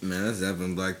 Man, that's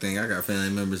definitely a black thing. I got family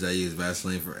members that use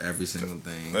Vaseline for every single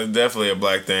thing. That's definitely a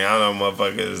black thing. I don't know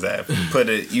motherfuckers that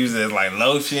use it as like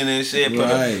lotion and shit.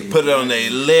 Put it on their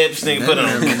lips, nigga. Put it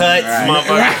on cuts,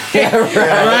 motherfucker.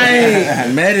 Right.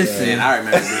 Medicine. Man, I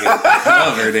remember being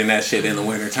covered in that shit in the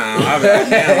wintertime. I was like,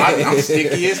 damn, I'm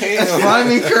sticky as hell. Find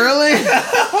me curling.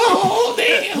 Oh,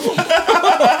 damn.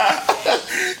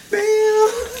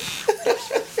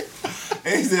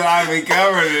 He said I be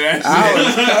covered in that shit. I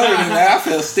was covered in that. I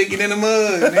felt sticky in the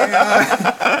mud.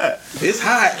 Man. It's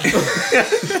hot.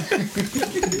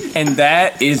 And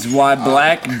that is why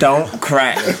black don't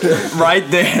crack. Right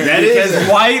there. That because is.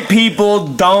 white people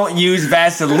don't use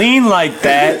Vaseline like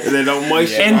that. They don't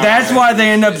moisturize. And that's why they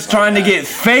end up trying to get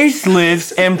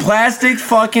facelifts and plastic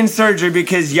fucking surgery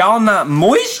because y'all not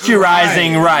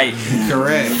moisturizing right.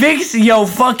 Correct. Fix your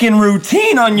fucking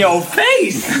routine on your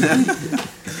face.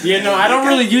 You know, I don't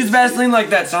really use Vaseline like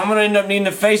that, so I'm gonna end up needing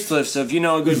a facelift. So if you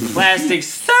know a good plastic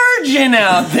surgeon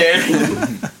out there,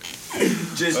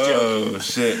 just joking. Oh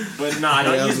shit. But no, I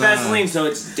don't use Vaseline, so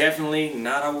it's definitely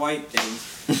not a white thing.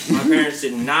 My parents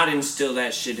did not instill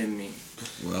that shit in me.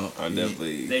 Well, I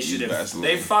definitely. They should have. Vaseline.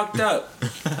 They fucked up. I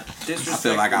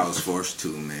feel like I was forced to,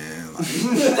 man. Like,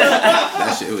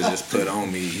 that shit was just put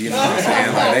on me. You know what I'm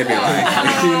saying? Like they be like,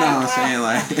 you know what I'm saying?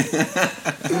 Like,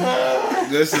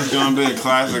 This is gonna be a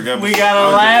classic episode. We got a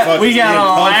laugh. We got a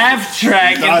laugh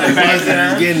track in the It's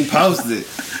background. getting posted.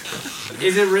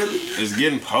 Is it really? It's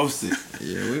getting posted.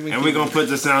 yeah, And we're gonna put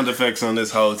the sound effects on this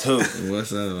hoe too. What's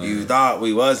that? You thought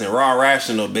we wasn't raw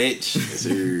rational, bitch.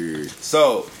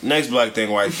 So, next black thing,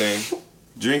 white thing.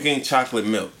 Drinking chocolate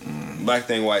milk. Black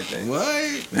thing, white thing.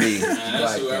 What? Me. Man,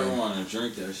 that's whoever want to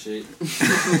drink that shit.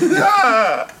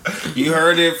 You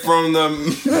heard it from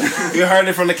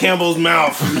the Campbell's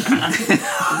mouth.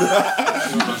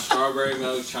 You want strawberry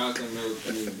milk, chocolate milk,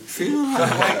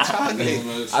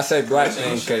 I say black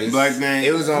thing because Black thing.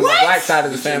 it was on my black side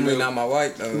of the family, not my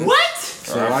white though. What?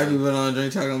 So white people don't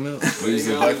drink chocolate milk? We use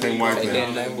the black thing, white They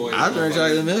thing. didn't know. I drink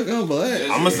chocolate milk. I'm black. I'm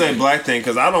gonna say black thing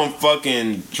because I don't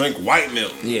fucking drink white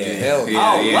milk. Yeah, hell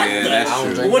yeah, Oh, yeah, what yeah, the- that's I don't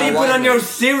true. drink What do you no put white on your milk.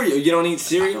 cereal? You don't eat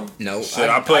cereal? No, Shit,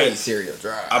 I I eat cereal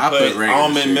dry. I put regular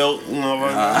almond shit. milk. You know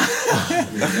what I'm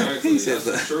Exactly. That's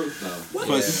the truth, though.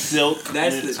 Put silk.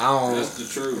 That's in it. the. I don't That's the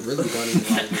truth. really don't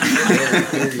even like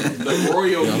it. The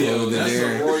royal meal. That's the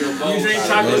royal bowl. You drink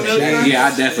chocolate milk? yeah, I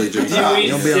definitely drink Do you chocolate. eat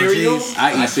Don't be on cereal? cheese. I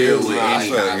eat cereal with I any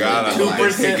swear to kind God, of I milk.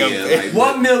 2%. Yeah, like,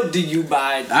 What milk do you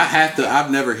buy? I have to. I've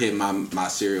never hit my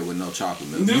cereal with no chocolate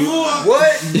milk.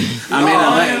 What? I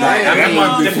mean, That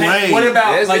might be Depend- flame. What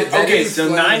about That's like it, that okay? is So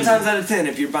flame. 9 times out of 10,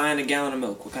 if you're buying a gallon of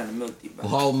milk, what kind of milk do you buy?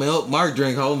 Whole milk. Mark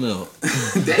drink whole milk. You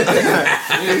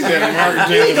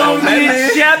gonna be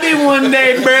shabby one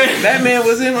day, bruh. That man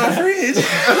was in my fridge.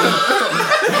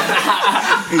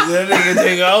 He said nigga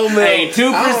take all milk. Hey,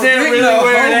 2% really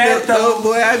where it at though.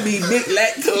 boy. I be big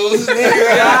lactose,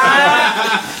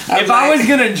 nigga. If I was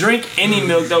gonna drink any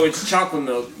milk though, it's chocolate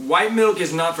milk. White milk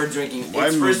is not for drinking. White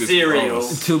It's for milk is cereal.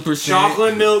 gross. 2%.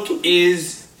 Chocolate milk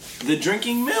is the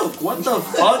drinking milk. What the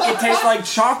fuck? It tastes like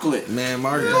chocolate. Man,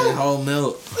 Mark drink whole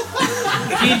milk.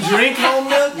 He drink whole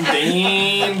milk?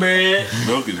 Damn, bruh.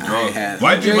 Milk is gross. had it.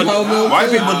 White people, drink whole milk white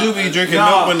too? people do be drinking No.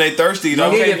 milk when they thirsty though.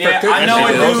 Okay, yeah, I know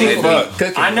a That shit gross dude. as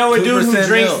fuck. I know a dude who 2%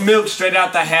 drinks milk. milk straight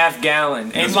out the half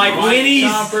gallon, and like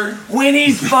Chomper. when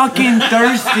he's fucking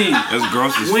thirsty, That's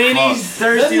gross as when fuck. he's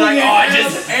thirsty, like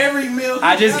oh every milk.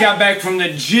 I just got back from the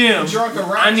gym. Drunk a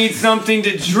rice. I need something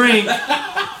to drink.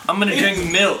 I'm gonna drink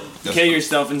milk. Kill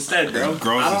yourself instead, bro. That's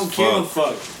gross I don't as give a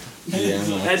fuck. fuck.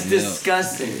 That's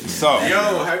disgusting. So,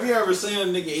 Yo, have you ever seen a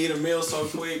nigga eat a meal so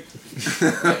quick?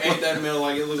 They ate that meal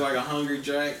like it looked like a Hungry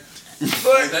Jack.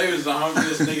 They was the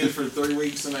hungriest niggas for 3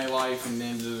 weeks in their life, and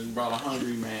then just brought a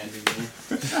hungry man.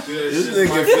 this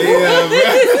nigga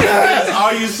feel, bro.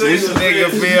 All you see This is nigga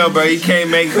feel, bro. He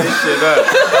can't make this shit up.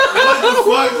 what the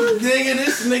fuck, nigga?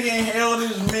 This nigga held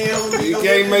his meal. You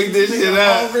can't make this shit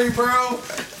up. Hungry, bro.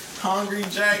 Hungry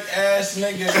Jack ass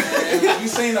nigga, man. You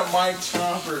seen a Mike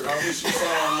Chomper? I wish you saw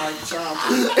a Mike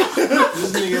Chomper.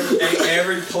 This nigga ate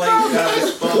every plate out of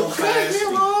his phone fast. He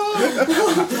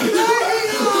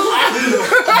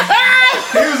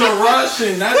was a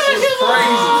Russian. That's what's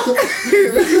crazy.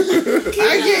 I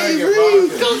can't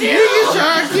breathe. Go get him. Niggas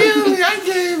trying to kill me. I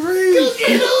can't breathe. Go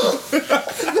get him.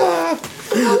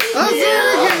 I'm sorry, I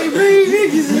can't breathe.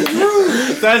 Niggas is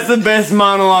rude. That's the best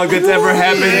monologue that's ever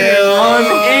happened on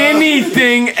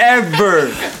anything ever.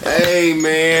 Hey,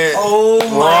 man. Oh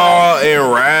my. Raw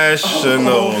and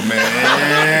rational,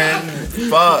 man.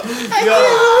 Fuck. Yo.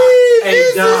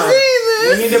 Hey, Don.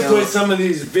 We need to put some of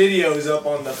these videos up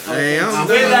on the Twitter.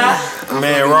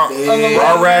 Man, raw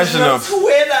rational.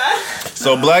 Twitter.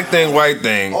 So black thing, white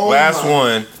thing. Last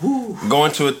one.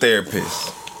 Going to a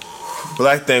therapist.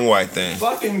 Black thing, white thing.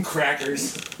 Fucking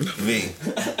crackers. V.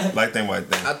 Black thing, white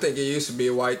thing. I think it used to be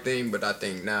a white thing, but I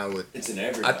think now It's an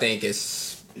everybody. I think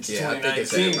it's I think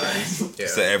it's everybody.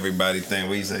 It's an everybody thing.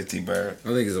 What you say, T-Bird? I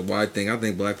think it's a white thing. I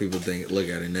think black people look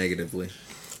at it negatively.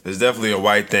 It's definitely a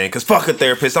white thing. Because fuck a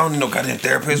therapist. I don't need no goddamn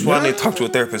therapist. What I need to talk to a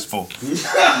therapist for?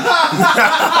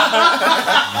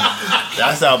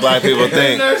 That's how black people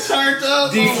think.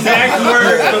 The exact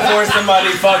words before somebody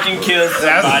fucking kills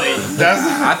somebody.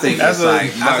 I think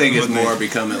it's more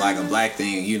becoming like a black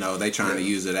thing. You know, they trying to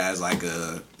use it as like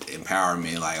a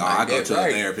empowerment. Like, oh, I go to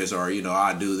a therapist, or you know,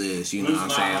 I do this. You know what I'm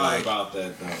saying? Like about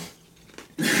that though.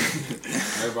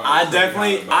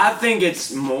 I think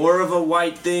it's more of a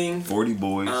white thing. 40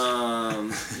 boys.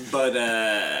 But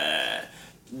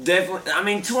definitely, I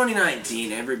mean,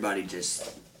 2019, everybody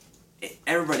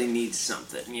needs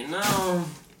something, you know?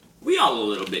 We all a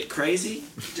little bit crazy.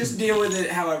 Just deal with it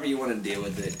however you want to deal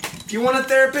with it. If you want a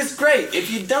therapist, great.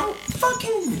 If you don't,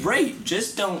 fucking great.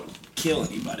 Just don't kill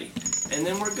anybody. And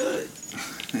then we're good.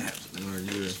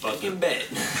 Fucking bet.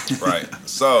 Right.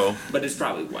 So. But it's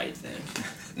probably white then.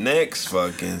 Next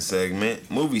fucking segment,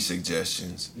 movie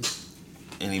suggestions.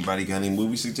 Anybody got any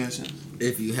movie suggestions?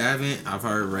 If you haven't, I've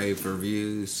heard rave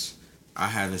reviews. I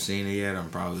haven't seen it yet. I'm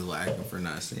probably lacking for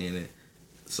not seeing it.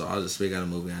 So I'll just speak out a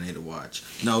movie I need to watch.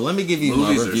 No, let me give you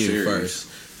my review first.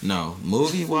 No,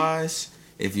 movie-wise,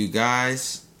 if you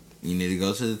guys, you need to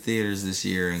go to the theaters this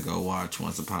year and go watch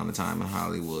Once Upon a Time in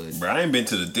Hollywood. Bro, I ain't been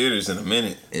to the theaters in a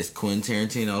minute. It's Quentin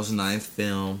Tarantino's 9th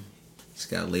film. It's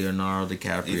got Leonardo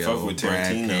DiCaprio, You fuck with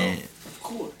Brad Tarantino. Pitt. Of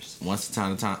course. Once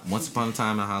Upon a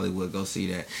Time in Hollywood, go see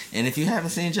that. And if you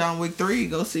haven't seen John Wick 3,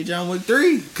 go see John Wick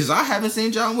 3. Because I haven't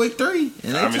seen John Wick 3.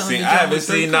 And I haven't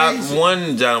seen not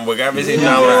one John Wick. I haven't seen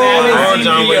not one haven't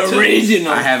John Wick. the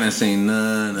original. I haven't seen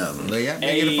none of them. But yeah,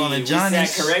 Hey, get up on the we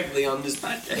Johnny's. sat correctly on this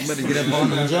podcast. You better get up on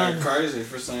the Johnny's. Crazy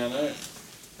for saying that.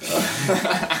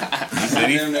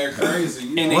 City? Damn, they're crazy.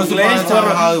 You In know. Once Upon a Time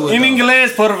in Hollywood. In though.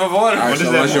 inglés, por favor. Alright,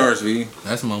 so what's yours, V?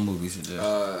 That's my movie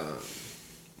suggestion.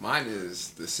 mine is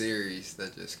the series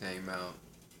that just came out.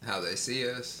 How They See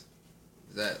Us.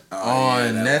 Is that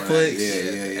On that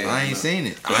Netflix? Yeah. I ain't seen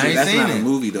it. But I see, ain't that's seen not it. a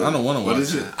movie though. I don't want to watch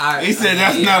it. He said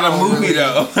that's not a movie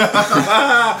though.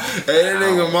 Hey, that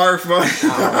nigga Mark funny. I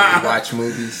don't really watch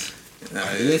movies.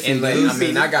 Listen, And like, dude, I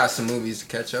mean, I got some movies to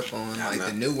catch up on, like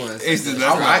the new ones. It's the-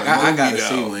 I gotta movie,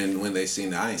 see though. when they seen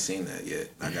that. I ain't seen that yet.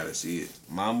 I gotta see it.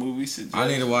 My movie suggestion. I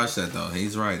need to watch that though.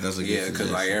 He's right. That's a good Yeah,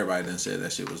 because like suggestion. everybody done said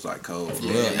that shit was like cold.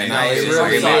 Yeah, and and it it's just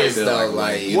really like, is feel though.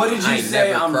 like, Like, What did you I ain't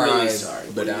say? never I'm really cried, sorry.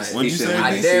 but What'd you say?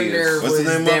 I damn near What's the was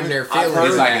name of damn it? near I've feeling heard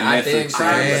It's it. like a I didn't Netflix cry,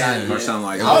 but I series or something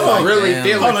like I that. was really damn.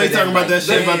 feeling Oh no, you for talking them, about that like,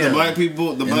 shit about the damn. black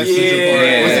people, the black Yeah.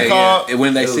 people? What's it called? Yeah.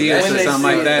 When they see us When or they something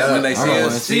see like that. us. When they I see don't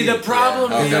wanna us. See, the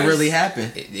problem Did is that really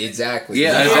happen? Exactly.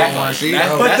 Yeah, That's exactly. why I wanna see it. That's,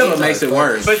 But that's the- what makes it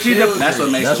worse. But see, That's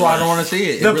what makes That's it why I worse. don't want to see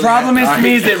it. It the really problem is to happened.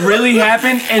 me is it really happened,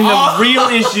 and the real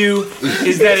issue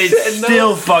is that it's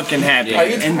still fucking happening,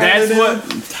 and that's what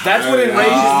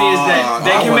enrages me is that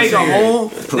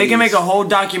they can make a whole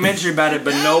documentary about it,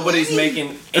 but nobody's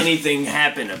making anything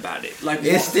happen about it. Like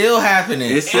It's still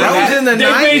happening. It's still That was in the they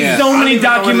 90s. made so many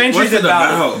documentaries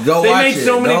about it. Go They watch made it.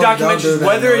 so many Don't do documentaries, that,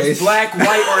 whether noise. it's black,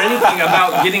 white, or anything,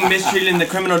 about getting mistreated in the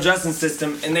criminal justice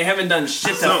system, and they haven't done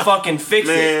shit to fucking fix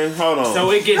it. Man, hold on.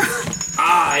 So it gets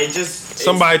it just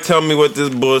Somebody tell me what this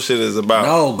bullshit is about.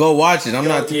 No, go watch it. I'm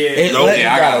not. Yeah. Okay,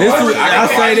 I gotta This watch is- it. I'll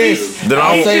say this. Then I'll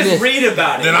I'll say just this. read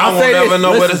about it. Then I I'll won't say ever this. know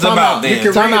what Listen, it's time about. out. Then. You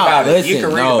can Time read out. about it. You Listen, can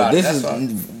read no, about it. this That's is.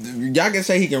 fine. Y'all can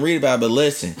say he can read about it, but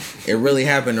listen, it really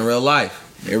happened in real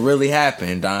life. It really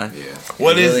happened, Don. Yeah.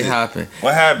 What it is really it? happened?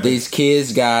 What happened? These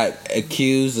kids got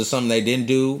accused of something they didn't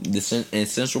do in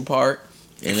Central Park.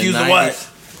 In Accused the of what?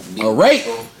 90s. A rape.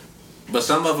 But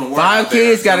some of them were 5 out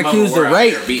there. kids got Some of accused them of were out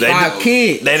rape. there beating 5 those.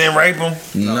 kids. They didn't rape him?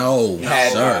 No,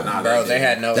 Had, sir. Nah, bro, they they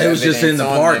had no. They was just in the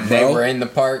evidence on park, them. bro. They were in the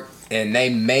park. and they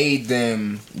made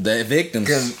them the victims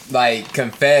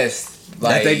confess.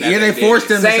 Like, they forced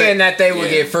them saying that they would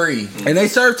get free, and they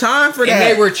served time for that. And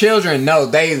they were children. No,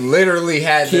 they literally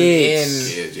had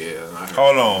Kids. them in. Yeah.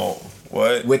 Hold on.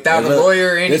 What? Without a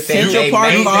lawyer or anything. Central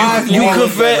Park 5.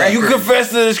 You confess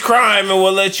to this crime and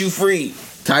we'll let you free.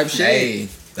 Type shit. Hey.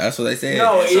 That's what they said.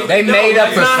 No, they made up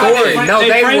a story.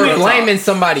 They were blaming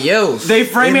somebody else. They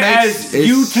frame it as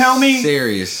you tell me.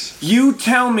 Serious. You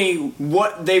tell me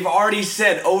what they've already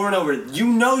said over and over. You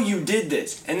know you did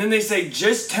this, and then they say,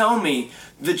 "Just tell me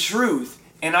the truth,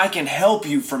 and I can help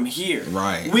you from here.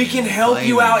 Right. We can help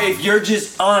you out if you're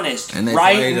just honest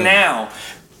right now."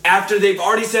 After they've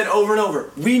already said over and over,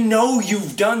 we know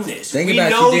you've done this. Think we about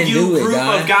know you didn't do it, group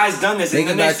guy. of guys done this. Think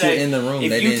and then about they say, you in the room.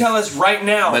 if you tell us right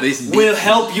now, we'll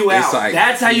help you out. like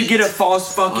That's how you get a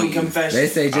false fucking confession. They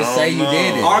say just say you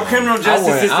did it. Our criminal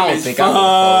justice system is fucked.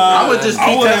 I would just keep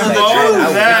telling the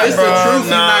truth. If it's the truth, you're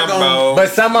not going. But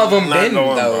some of them didn't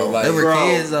though. Like, they were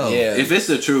kids though. Yeah. If it's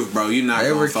the truth, bro, you're not.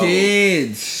 They were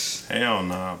kids. Hell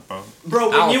nah, bro. Bro,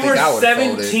 when you were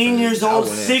 17 years old,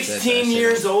 16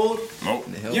 years old, Nope.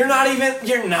 you're not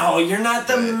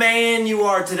the man you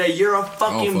are today. You're a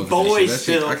fucking boy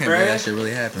still, I can't believe that bruh. shit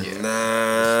really happened.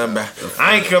 Nah, bro.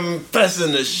 I ain't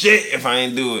confessing the shit if I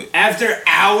ain't do it. After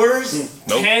hours,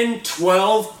 Nope. 10,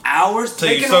 12 hours,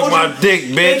 Till you suck my dick,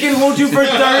 bitch. They can hold you for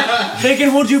they can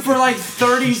hold you for like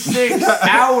 36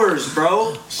 hours,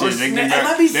 bro. Shit, It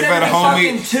might be they better hold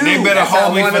me. 72. They better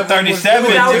hold me for 37.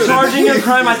 Without too. charging a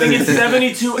crime, I think it's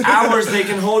 72 hours they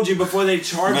can hold you before they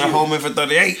charge Better you. hold me for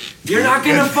 38. You're not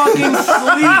gonna fucking sleep. Cause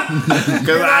I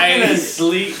You're not gonna ain't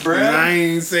sleep, bro. I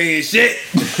ain't saying shit.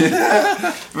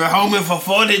 Better hold me for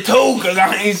 42. Cause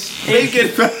I ain't speaking.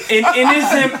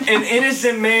 An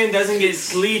innocent man doesn't get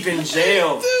sleep in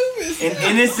jail. An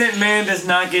innocent man does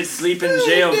not get sleep in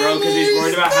jail, bro, because he's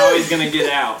worried about how he's gonna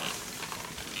get out.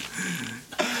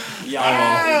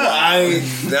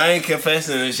 I ain't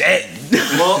confessing the shit.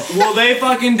 Well, they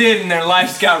fucking did, and their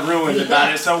lives got ruined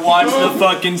about it. So watch the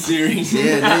fucking series.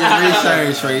 Yeah, do your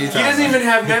research for you. He doesn't even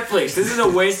have Netflix. This is a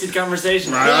wasted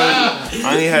conversation. I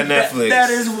ain't had Netflix. That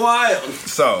is wild.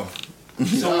 So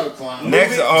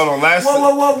next, hold on, last.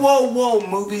 Whoa!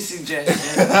 Movie suggestion.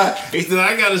 He said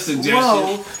I got a suggestion.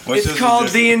 Whoa! What's It's your called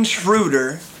suggestion? The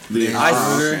Intruder.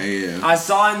 Yeah. I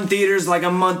saw it in theaters like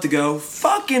a month ago.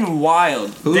 Fucking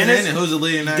wild. Who's in it? Who's the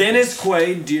leading actor? Dennis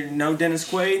Quaid. Do you know Dennis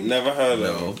Quaid? Never heard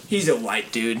of him. He's a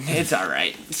white dude. It's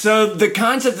alright. So the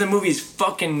concept of the movie is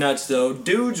fucking nuts though.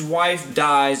 Dude's wife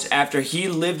dies after he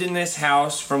lived in this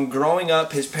house from growing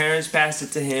up. His parents passed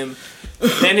it to him.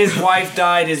 Then his wife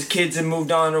died, his kids had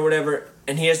moved on or whatever,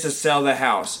 and he has to sell the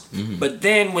house. But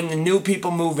then when the new people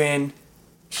move in,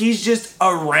 he's just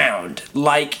around.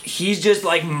 Like, he's just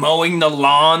like mowing the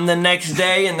lawn the next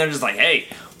day, and they're just like, hey,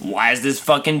 why is this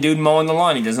fucking dude mowing the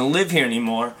lawn? He doesn't live here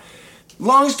anymore.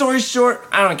 Long story short,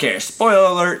 I don't care. Spoiler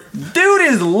alert. Dude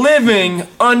is living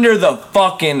under the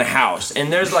fucking house.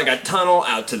 And there's like a tunnel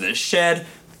out to the shed.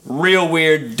 Real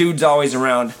weird. Dude's always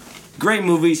around. Great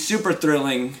movie. Super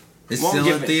thrilling. It's Won't still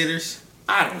give in it- theaters?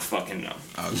 I don't fucking know.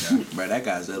 Okay. Bro, that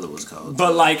Godzilla was cold.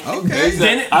 But like,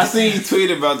 Okay. I seen you tweet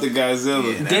about the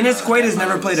Godzilla. Dennis Quaid has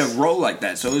never played a role like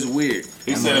that, so it was weird.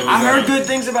 He said it was I heard on- good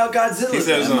things about Godzilla. He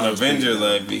said it was on Avenger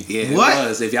Levy. Yeah, What? it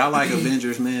was. If y'all like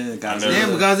Avengers, man, Godzilla. Damn,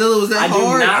 Godzilla was that I do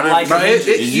hard? not like Bro,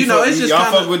 Avengers. you know, it's just y'all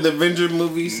kind fuck of. with the Avenger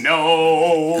movies.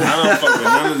 No. I don't fuck with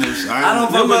none of this. I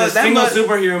don't fuck with a single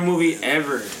superhero movie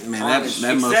ever. Man, that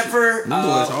Except must- for Them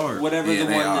boys hard. whatever Yeah, the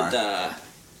they one are. that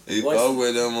He What's- fuck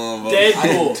with them on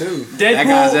Deadpool. That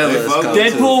Godzilla is Deadpool- cold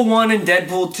Deadpool 1 and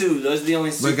Deadpool 2. Those are the only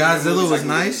But superhero Godzilla movies I was can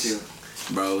nice? relate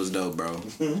too. Bro, it was dope, bro.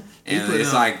 And put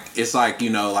it's like, you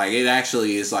know, like it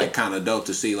actually is like kind of dope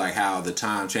to see like how the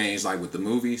time changed, like with the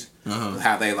movies,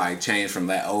 how they like changed from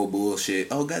that old bullshit,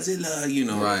 oh Godzilla, you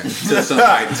know, Right.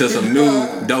 to some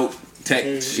new dope tech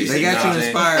shit. They got know you what I'm saying?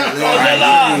 inspired.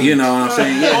 Right. You know what I'm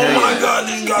saying? Yeah, Oh my God,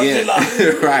 this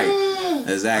Godzilla. yeah. Right.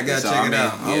 Exactly. I gotta check it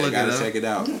out. I'll look it gotta up. check it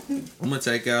out. I'm gonna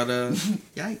take out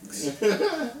yikes.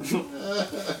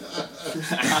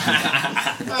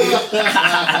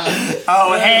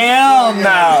 Oh hell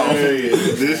no!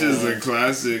 This is a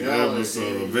classic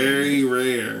episode. Very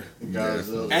rare. As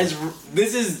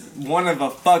this is one of a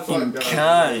fucking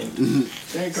kind.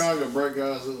 King Kong can break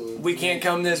Godzilla. We can't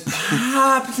come this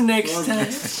popped next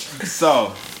time.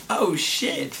 So, Oh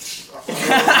shit!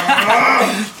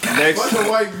 next What's a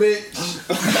white bitch?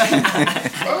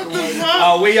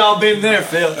 Oh, we all been there,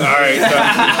 Phil.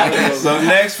 Alright, so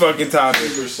next fucking topic.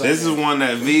 This is one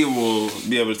that V will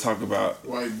be able to talk about.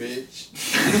 White bitch.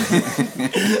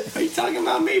 Are you talking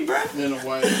about me, bruh? And a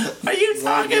white. Are you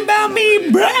talking about me,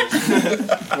 bruh?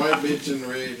 White bitch in the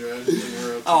red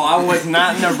dress. Oh, I was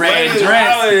not in the red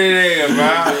dress.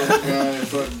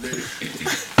 Fuck bitch.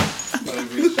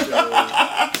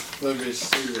 Let me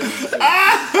see What's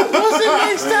the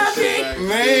next topic?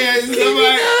 Man,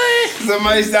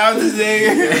 somebody stop this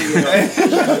nigga.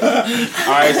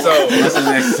 Alright, so What's the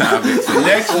next topic?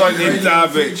 next fucking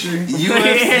topic.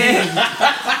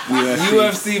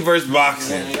 UFC versus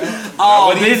boxing.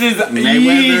 Oh, this is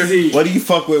easy. What do you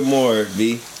fuck with more,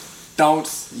 V? Don't.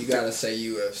 You gotta say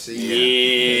UFC.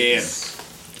 Yeah.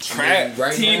 Trap.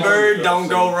 T-Bird, don't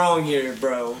go wrong here,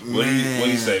 bro. What do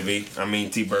you say, V? I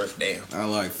mean T-Bird. Damn. I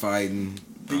like fighting.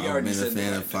 You I've already been a said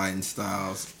fan that. of fighting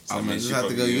styles. I'm means gonna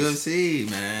just you have to go fucking UFC,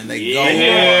 man. They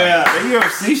Yeah. The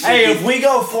UFC shit. Hey, if we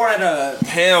go 4 out of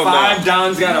Hell 5, no.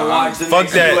 Don's gotta watch the Fuck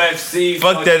next that. UFC.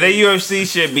 Fuck that. They UFC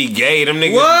shit be gay. Them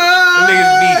niggas. What? Them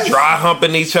niggas be dry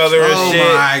humping each other and Oh shit.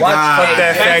 my God. Fuck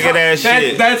that faggot ass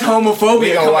shit. That's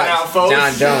homophobia coming out, folks.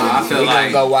 John Jones. I feel we like-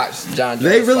 gonna go watch John Jones.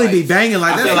 They really be fight. banging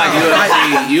like I that. feel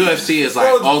like UFC is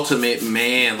like ultimate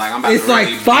man. Like I'm about It's to like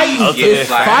really fighting. beat Ultimate It's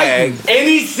like, fighting.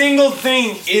 Any single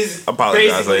thing is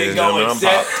Apologize, ladies basically and going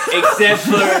gentlemen.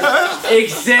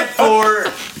 except for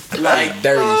like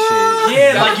Dirty shit.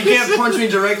 yeah, like you can't punch me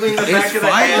directly in the back It's of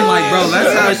the head. fighting, like, bro.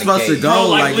 That's how it's supposed to Bro, go.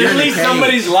 like Like, you're in the literally cage.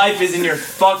 somebody's life is in your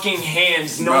fucking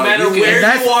hands. No Bro, matter you can- where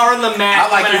that's- you are on the mat,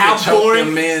 I like no you matter can how choke boring,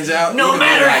 them mans out. no You can be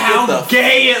matter like, how get the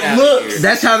gay it fuck looks. here.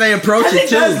 That's how they approach Cause it it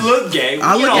does too. look gay.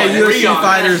 I look at UFC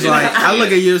fighters like I look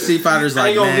at UFC fighters I like,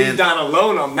 ain't gonna leave man, Don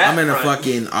alone on that. I'm in a front.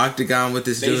 fucking octagon with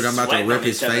this They dude. I'm about to sweating rip on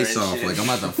his each other face and off. shit. Like I'm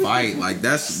about to fight. Like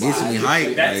that's gets me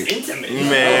hyped. That's Like, intimate.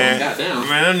 Man, Goddamn.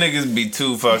 man, them niggas be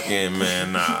too fucking,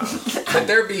 man, nah. But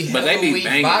there be But they be heavyweight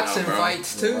banging, boxing though, bro.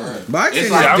 fights too. boxing It's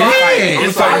is like I'm big dead.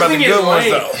 just talking about the Boxing good is ones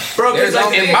lame. though. Bro, There's because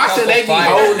only like, a boxing, they be couple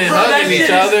holding and fighters. hugging each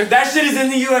other. That shit is in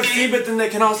the UFC, but then they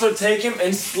can also take him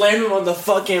and slam him on the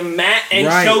fucking mat and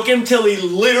Right. choke him till he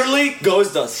literally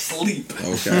goes to sleep.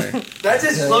 Okay. That's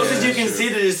as close as you can see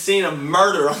to just seeing a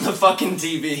murder on the fucking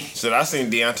TV. Shit, I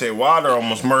seen Deontay Wilder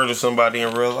almost murder somebody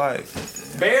in real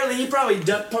life. Barely, he probably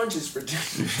ducked punches for 10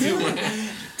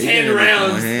 did it with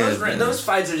rounds. one hand, man. Those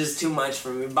fights are just too much for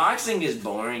me. Boxing is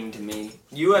boring to me.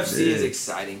 UFC is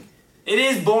exciting. It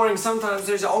is boring sometimes.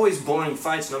 There's always boring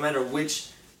fights no matter which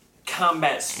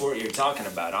combat sport you're talking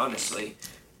about, honestly.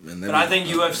 Man, But I think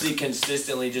UFC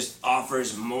consistently just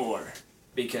offers more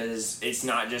because it's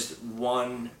not just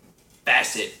one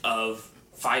facet of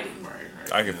fighting.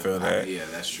 I can feel that. Yeah,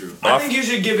 that's true. I think you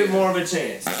should give it more of a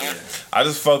chance. I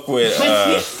just fuck with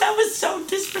That was so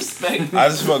disrespectful. I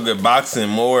just fuck with boxing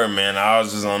more, man. I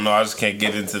don't know. I just can't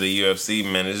get into the UFC,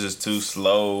 man. It's just too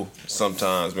slow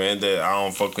sometimes, man. That I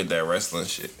don't fuck with that wrestling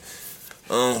shit.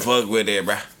 I don't fuck with it,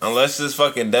 bruh. Unless it's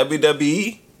fucking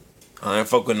WWE, I ain't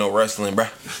fuck with no wrestling,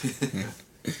 bruh.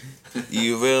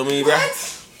 You feel me,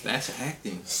 bruh? That's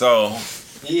acting. So,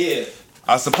 Yeah.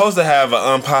 I was supposed to have an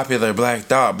unpopular black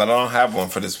thought, but I don't have one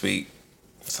for this week.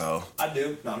 So, I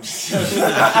do. No, I'm just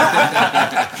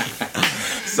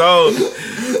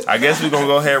I guess we're gonna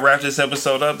go ahead and wrap this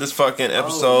episode up. This fucking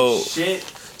episode. Oh, shit.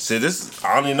 See, this,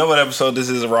 I don't even know what episode this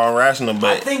is, Raw and Rational, I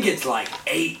but think it's like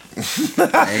 8.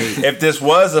 if this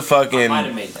was a I might have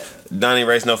fucking made that up. Donnie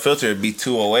Race No Filter, it'd be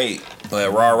 208.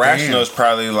 But Raw Rational is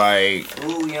probably like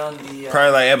Ooh, we on the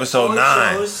episode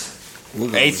 9. shows.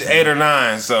 We'll go 8 with that. or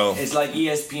 9, so It's like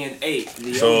ESPN 8,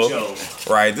 the So- Ocho.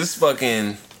 right, this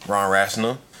fucking Raw and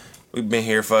Rational. We've been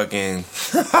here fucking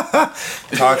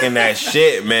talking that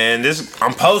shit, man.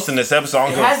 I'm posting this episode. I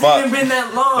don't It give a hasn't fuck. even been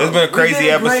that long. It's been a We crazy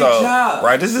did a great episode. job.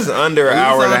 Right, this is under an We was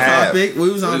hour and a on half. topic. We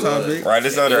was on topic. Right,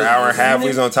 this is under an hour and a half. We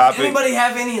was on topic. Anybody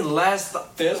have any last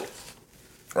Phil?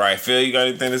 Right, Phil, you got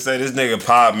anything to say? This nigga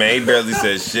Pop, man, he barely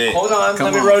said shit. Hold on, Come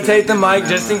let me on. rotate the mic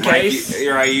just in case.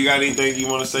 You're right, you got anything you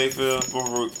want to say, Phil,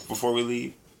 before we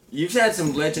leave? You've had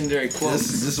some legendary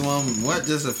quotes. This one. What?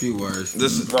 Just a few words.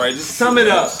 This is right. Just Sum it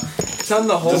up. Sum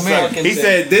the whole fucking He thing.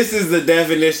 said, "This is the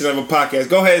definition of a podcast."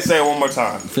 Go ahead and say it one more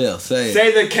time. Phil, say it.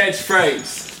 Say the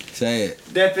catchphrase. Say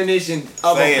it. Definition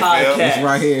of Say a it, Phil. podcast. It's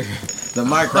right here. The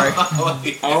mic right.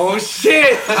 Oh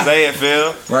shit! Say it,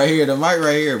 Phil. Right here. The mic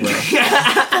right here, bro.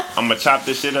 I'm gonna chop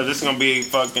this shit up. This is gonna be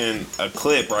fucking a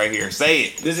clip right here. Say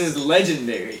it. This is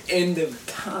legendary. End of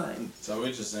time. So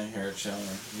we just in here chilling,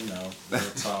 you know, real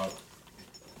talk,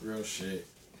 real shit,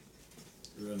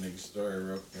 real nigga story,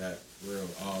 real cat, real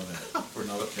all that,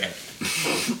 no cat.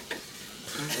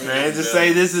 Man, just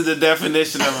say this is the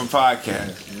definition of a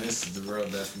podcast. And this is the real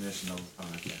definition of a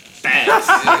podcast.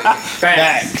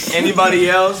 Facts. Anybody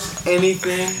else?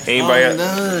 Anything? Anybody else?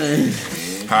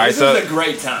 All right, This was a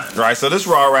great time. Right, so this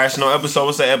Raw Rational episode,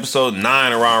 what's that, episode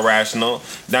 9 of Raw Rational.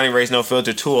 Donnie Ray's No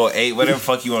Filter 208, whatever the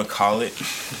fuck you want to call it.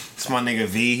 It's my nigga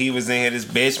V, he was in here, this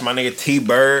bitch. My nigga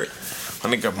T-Bird,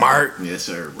 my nigga Mark. Yes,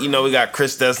 sir. Bro. You know, we got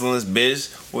Chris Tesla in this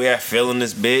bitch. We got Phil in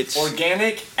this bitch.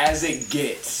 Organic as it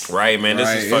gets. Right, man, this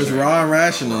is fucking It's raw and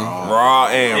rational. raw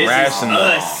and This rational.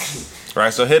 is us.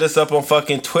 Right, so hit us up on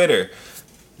fucking Twitter.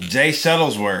 Jay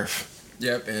Shuttlesworth.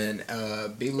 Yep, and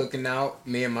be looking out.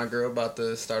 Me and my girl about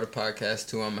to start a podcast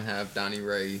too. I'm gonna have Donnie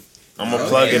Ray. I'm gonna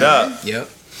plug it up. Yep.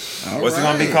 What's it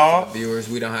gonna be called? Viewers,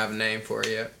 we don't have a name for it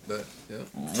yet, but yep.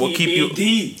 We'll keep you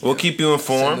TBD. We'll keep you It's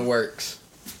in the informed. works.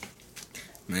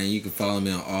 Man, you can follow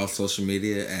me on all social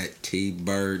media at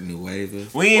T-Bird Nueva.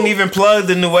 We ain't even plugged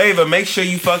the Nueva. Make sure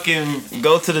you fucking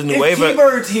go to the If Nueva.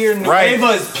 T-Bird's here, Right.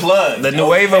 Nueva is plugged. The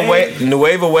Nueva okay?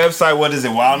 Nueva website, what is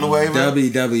it? Wild Nueva?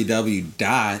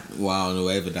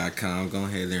 www.wildnueva.com. Go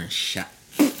ahead there and shop.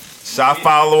 Shop,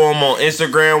 follow him on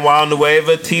Instagram, Wild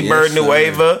Nueva, T-Bird Yes, sir.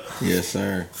 Nueva. Yes,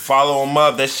 sir. Follow him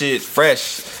up. That shit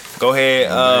fresh. Go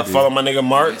ahead, follow my nigga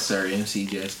Mark. Yes, sir. MC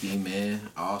Jetski, man.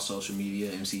 All social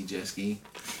media, MC Jetski.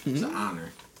 It's an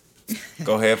honor.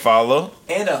 Go ahead, follow.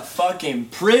 And a fucking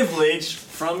privilege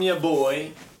from your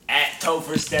boy at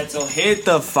Topher Stetzel. Hit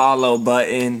the follow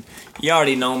button. You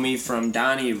already know me from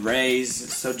Donnie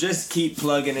Ray's, so just keep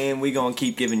plugging in. We gonna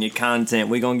keep giving you content.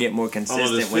 We gonna get more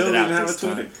consistent with it out this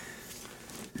time.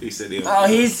 He said he Oh,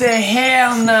 he said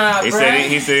hell nah, He bro. said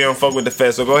he don't fuck with the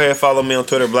feds. So go ahead, follow me on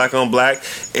Twitter, Black on Black,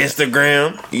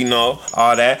 Instagram, you know,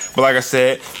 all that. But like I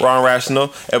said, Raw and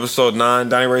Rational, episode 9,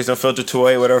 Donnie Ray's No Filter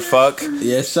 208, whatever fuck.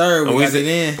 Yes, sir. We got it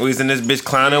in. We's in this bitch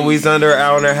clowning. We's under an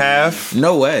hour and a half.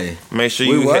 No way. Make sure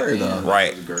We you were, though.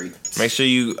 right. Great. Make sure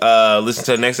you listen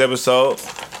to the next episode.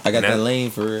 I got Now- that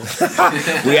lean for real.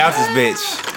 We out this bitch.